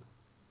 Rhyme.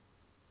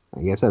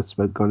 I guess that's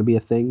going to be a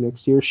thing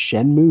next year.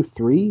 Shenmue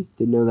 3.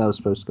 Didn't know that was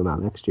supposed to come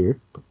out next year.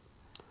 But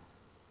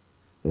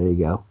there you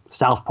go.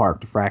 South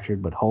Park, The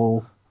Fractured But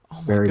Whole.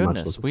 Oh my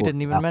goodness, we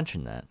didn't even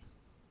mention that.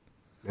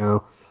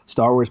 No.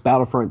 Star Wars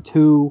Battlefront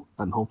 2.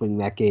 I'm hoping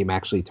that game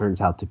actually turns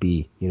out to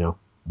be,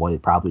 what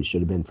it probably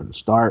should have been from the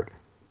start.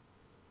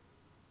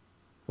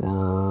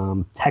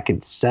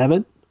 Tekken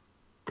 7.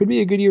 Could be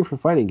a good year for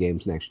fighting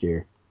games next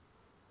year.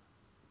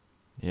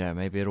 Yeah,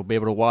 maybe it'll be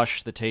able to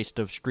wash the taste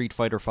of Street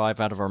Fighter V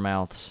out of our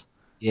mouths.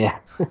 Yeah.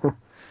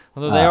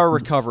 Although they are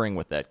recovering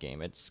with that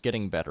game. It's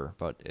getting better,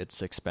 but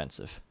it's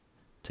expensive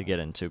to get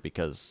into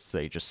because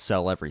they just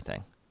sell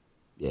everything.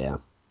 Yeah.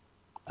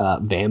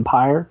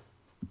 Vampire,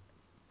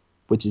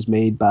 which is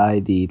made by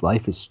the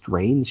Life is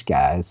Strange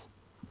guys.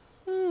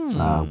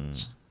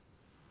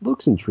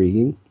 Looks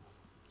intriguing,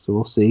 so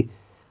we'll see.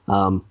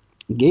 A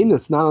game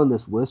that's not on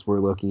this list we're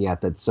looking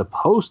at that's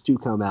supposed to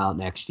come out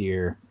next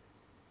year,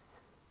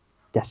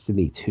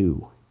 Destiny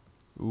 2.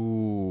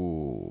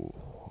 Ooh.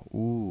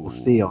 We'll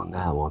see on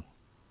that one.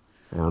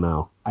 I don't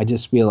know. I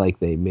just feel like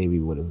they maybe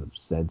would have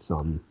said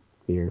something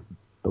here,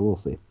 but we'll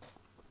see.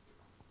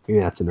 Maybe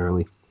that's an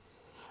early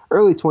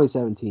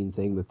 2017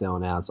 thing that they'll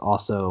announce.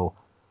 Also,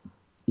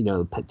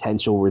 the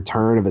potential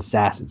return of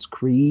Assassin's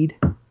Creed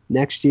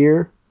next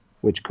year,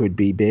 which could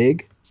be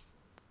big.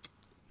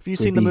 Have you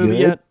seen the movie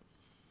yet?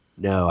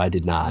 No, I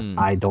did not.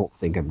 I don't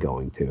think I'm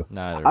going to.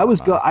 Neither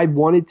I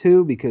wanted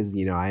to because,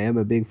 I am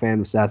a big fan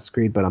of Assassin's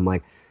Creed, but I'm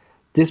like,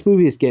 this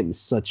movie is getting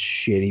such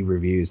shitty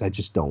reviews. I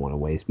just don't want to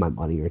waste my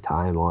money or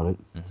time on it.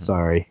 Mm-hmm.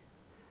 Sorry.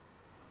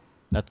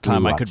 At the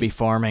time I could be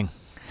farming.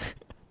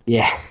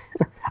 Yeah.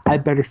 I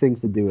had better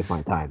things to do with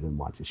my time than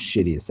watch a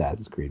shitty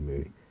Assassin's Creed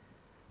movie.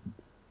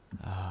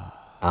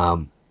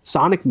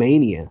 Sonic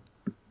Mania.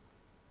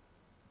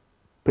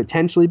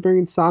 Potentially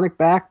bringing Sonic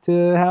back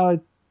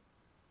to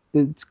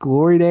its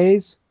glory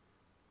days.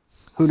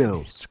 Who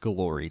knows? It's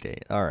glory day.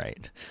 All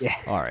right. Yeah.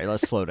 All right,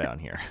 let's slow down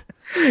here.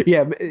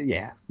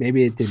 Yeah.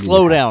 Maybe it didn't.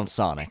 Slow down,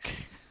 Sonic.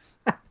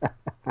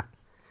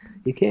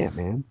 You can't,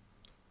 man.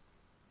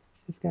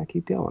 You just gotta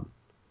keep going.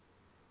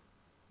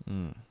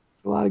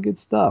 It's a lot of good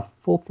stuff.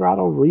 Full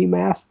Throttle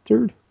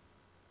Remastered.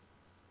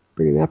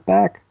 Bringing that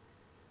back.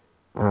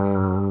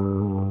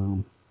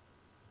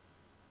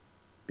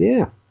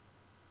 Yeah.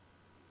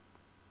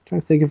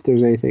 Trying to think if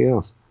there's anything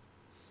else.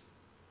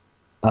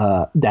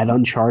 That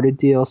Uncharted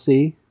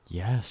DLC.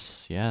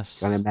 Yes.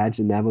 I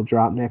imagine that'll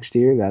drop next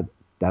year.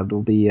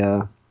 That'll be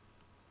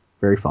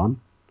very fun.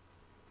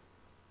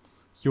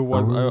 Yo,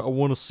 I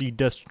want to see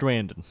Death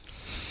Stranding.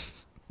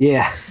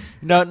 Yeah.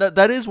 No,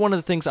 that is one of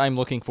the things I'm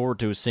looking forward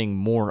to, is seeing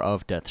more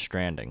of Death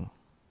Stranding.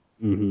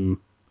 Mm-hmm.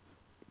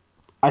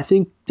 I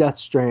think Death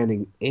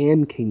Stranding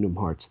and Kingdom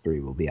Hearts 3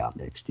 will be out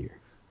next year.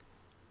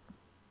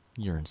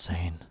 You're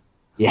insane.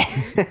 Yeah.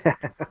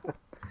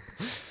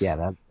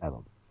 Yeah,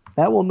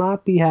 that will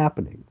not be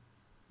happening.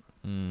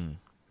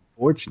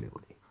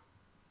 Fortunately.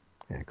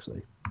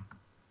 Actually.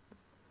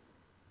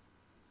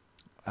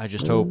 I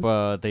just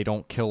hope they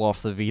don't kill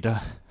off the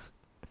Vita.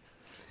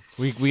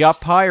 We got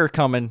Pyre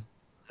coming,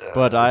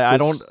 but I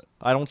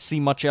don't see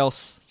much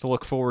else to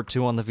look forward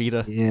to on the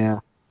Vita. Yeah.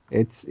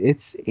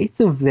 It's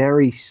a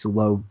very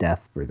slow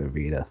death for the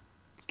Vita.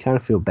 Kind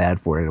of feel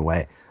bad for it in a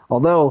way.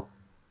 Although,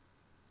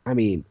 I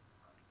mean,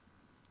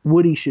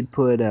 Woody should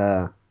put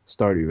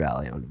Stardew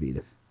Valley on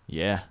Vita.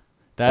 Yeah,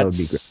 that would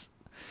be great.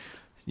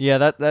 Yeah,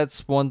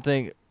 that's one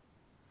thing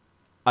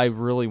I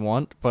really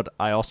want, but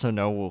I also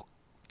know will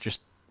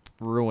just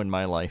ruin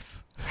my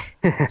life.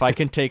 If I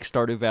can take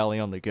Stardew Valley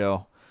on the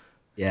go.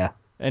 Yeah.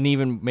 And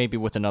even maybe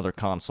with another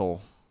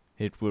console,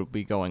 it'll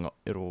be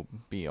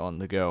on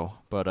the go.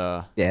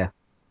 But yeah.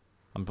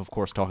 I'm of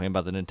course talking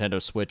about the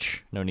Nintendo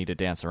Switch. No need to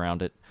dance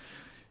around it.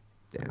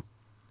 Yeah.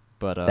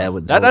 But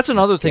that's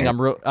another thing.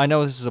 I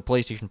know this is a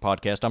PlayStation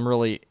podcast. I'm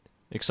really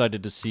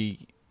excited to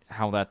see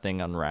how that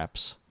thing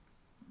unwraps.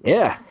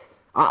 Yeah.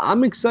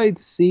 I'm excited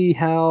to see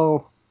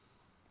how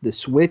the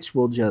Switch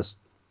will just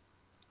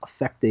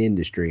affect the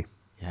industry.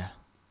 Yeah.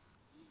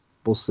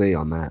 We'll see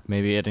on that.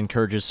 Maybe it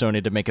encourages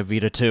Sony to make a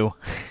Vita too.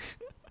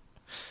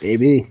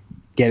 Maybe.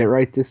 Get it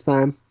right this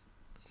time.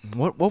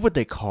 What would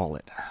they call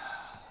it?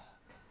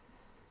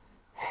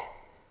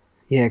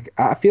 Yeah,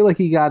 I feel like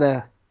you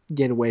gotta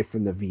get away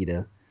from the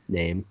Vita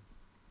name.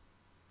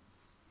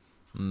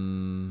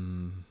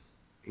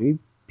 Maybe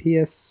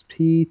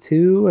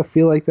PSP2? I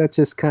feel like that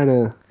just kind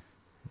of...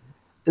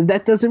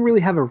 That doesn't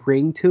really have a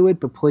ring to it,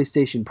 but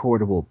PlayStation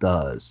Portable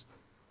does.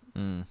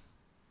 And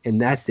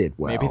that did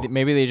well.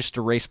 Maybe they just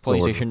erased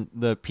PlayStation,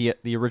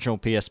 the original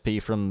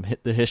PSP from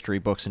the history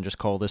books and just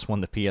call this one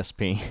the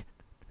PSP.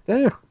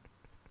 Yeah.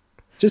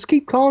 Just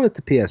keep calling it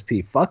the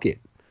PSP. Fuck it.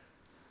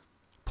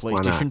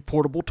 PlayStation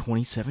Portable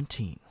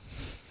 2017.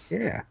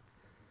 Yeah.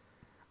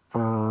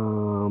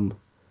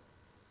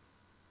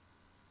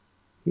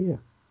 Yeah.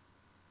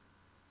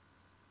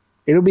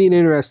 It'll be an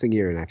interesting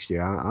year next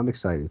year. I'm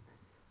excited.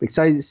 I'm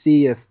excited to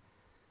see if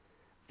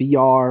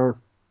VR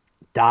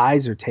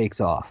dies or takes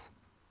off.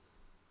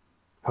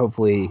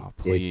 Hopefully,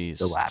 it's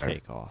the latter.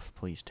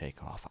 Please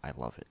take off. I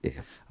love it.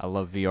 Yeah. I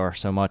love VR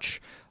so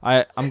much.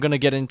 I'm going to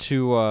get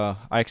into...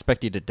 I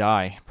Expect You to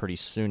Die pretty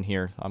soon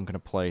here. I'm going to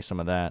play some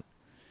of that.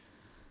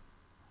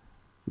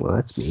 Well,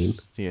 that's mean.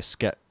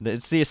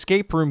 It's the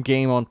escape room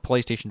game on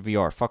PlayStation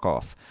VR. Fuck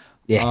off.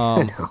 Yeah,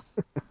 I know.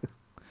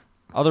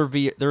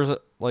 There's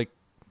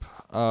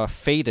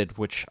Faded,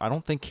 which I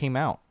don't think came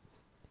out.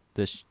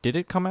 Did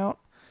it come out?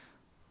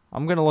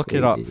 I'm going to look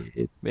it up.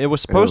 It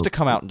was supposed to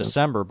come out in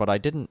December, but I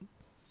didn't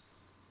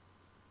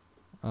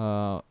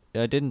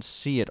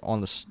see it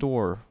on the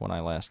store when I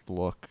last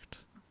looked.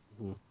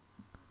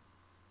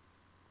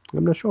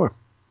 I'm not sure.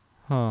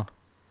 Huh.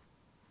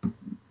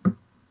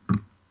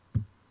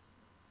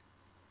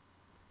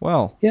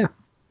 Well. Yeah.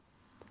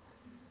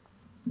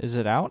 Is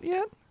it out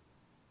yet?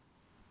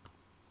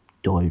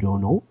 I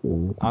don't know.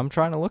 I'm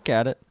trying to look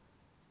at it.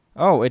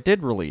 Oh, it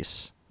did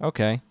release.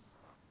 Okay.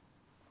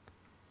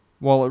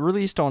 Well, it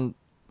released on...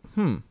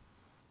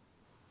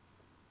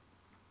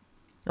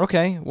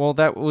 Okay, well,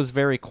 that was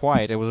very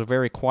quiet. It was a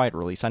very quiet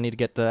release. I need to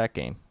get to that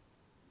game.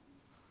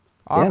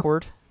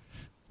 Awkward.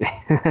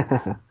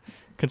 Yeah.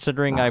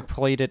 Considering I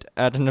played it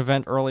at an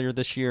event earlier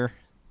this year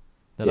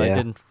that I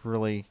didn't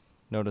really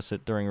notice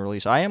it during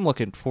release. I am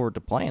looking forward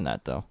to playing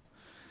that, though.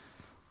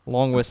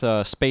 Along with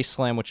Space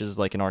Slam, which is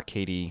like an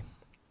arcadey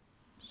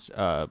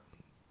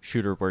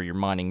shooter where you're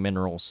mining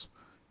minerals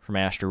from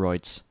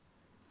asteroids.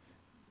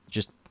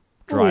 Just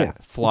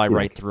fly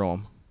right through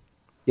them.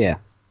 Yeah.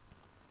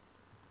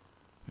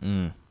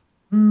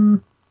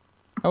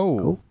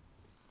 Oh.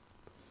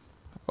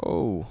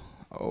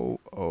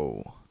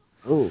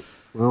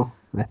 Well,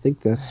 I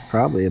think that's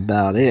probably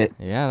about it.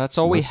 Yeah, that's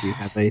all Unless you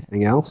have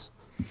anything else?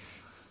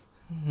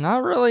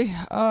 Not really.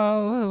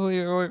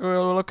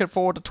 We're looking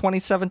forward to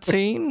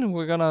 2017.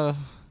 We're gonna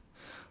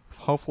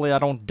Hopefully I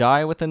don't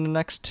die within the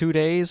next 2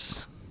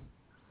 days.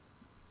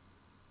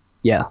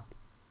 Yeah.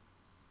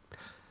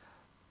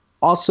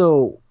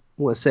 Also, I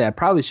want to say, I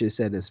probably should have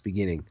said this at the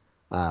beginning.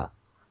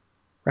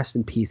 Rest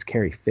in peace,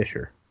 Carrie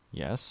Fisher.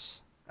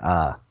 Yes.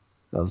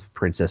 Of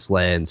Princess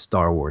Leia and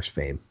Star Wars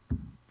fame.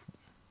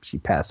 She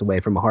passed away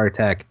from a heart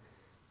attack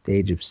at the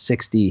age of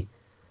 60.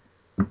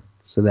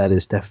 So that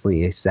is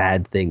definitely a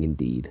sad thing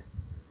indeed.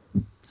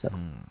 So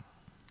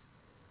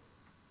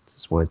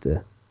just wanted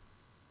to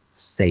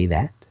say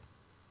that.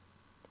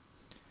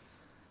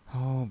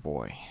 Oh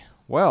boy.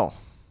 Well,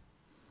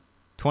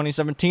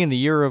 2017, the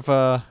year of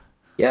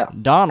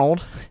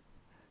Donald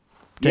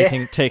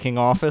taking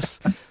office.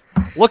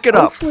 Look it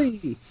up.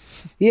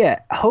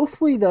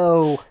 Hopefully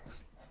though,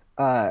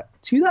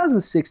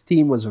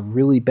 2016 was a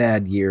really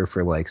bad year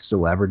for like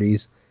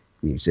celebrities,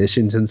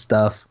 musicians and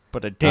stuff.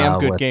 But a damn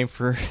good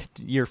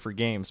year for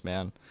games,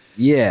 man.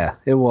 Yeah,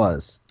 it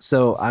was.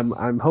 So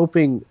I'm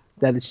hoping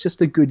that it's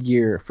just a good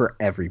year for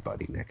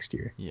everybody next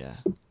year. Yeah.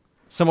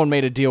 Someone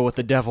made a deal with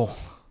the devil.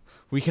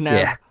 We can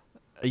have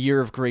a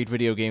year of great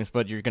video games,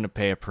 but you're going to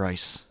pay a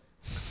price.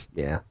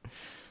 Yeah.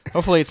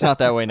 Hopefully it's not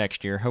that way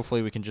next year.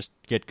 Hopefully we can just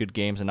get good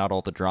games and not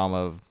all the drama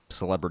of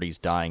celebrities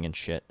dying and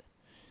shit.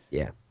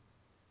 Yeah,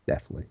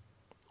 definitely.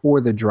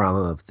 Or the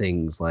drama of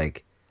things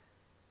like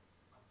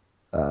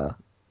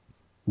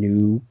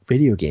new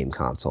video game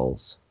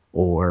consoles,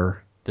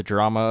 or the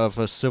drama of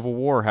a civil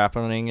war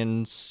happening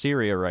in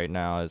Syria right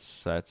now.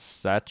 That's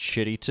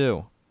shitty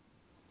too.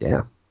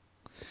 Yeah.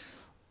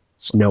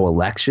 There's no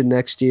election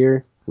next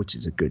year, which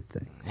is a good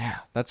thing. Yeah,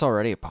 that's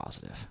already a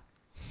positive.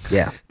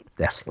 Yeah,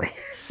 definitely.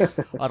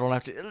 I don't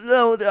have to.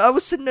 No, I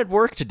was sitting at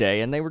work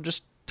today, and they were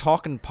just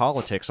talking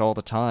politics all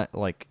the time.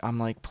 Like, I'm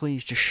like,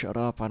 please just shut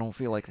up. I don't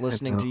feel like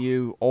listening to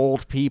you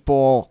old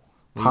people.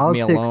 Leave me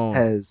alone. Politics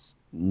has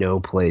no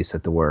place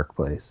at the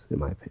workplace, in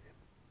my opinion.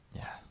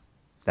 Yeah.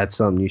 That's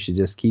something you should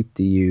just keep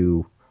to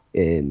you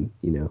in,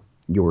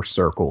 your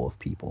circle of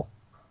people,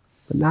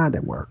 but not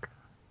at work.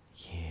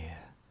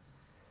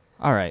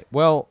 All right,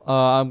 well,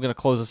 I'm going to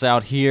close this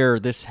out here.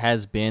 This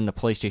has been the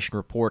PlayStation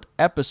Report,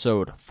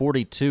 episode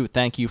 42.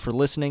 Thank you for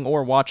listening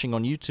or watching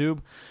on YouTube.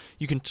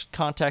 You can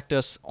contact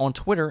us on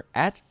Twitter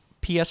at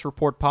PS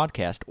Report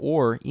Podcast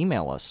or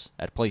email us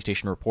at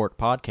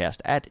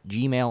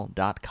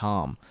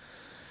PlayStationReportPodcast@gmail.com.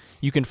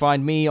 You can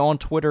find me on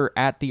Twitter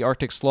at the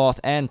Arctic Sloth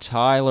and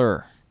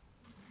Tyler.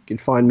 You can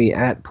find me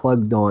at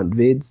Plugged On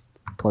Vids.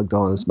 Plugged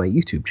On is my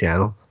YouTube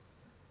channel.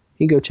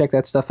 You can go check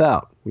that stuff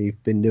out.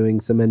 We've been doing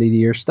some end of the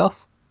year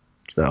stuff.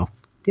 So,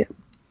 yeah,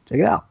 check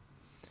it out.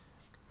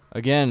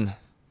 Again,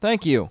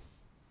 thank you.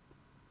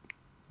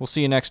 We'll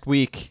see you next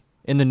week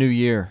in the new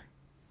year.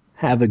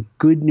 Have a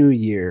good new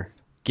year.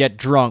 Get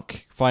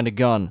drunk. Find a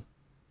gun.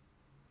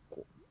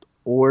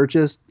 Or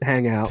just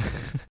hang out.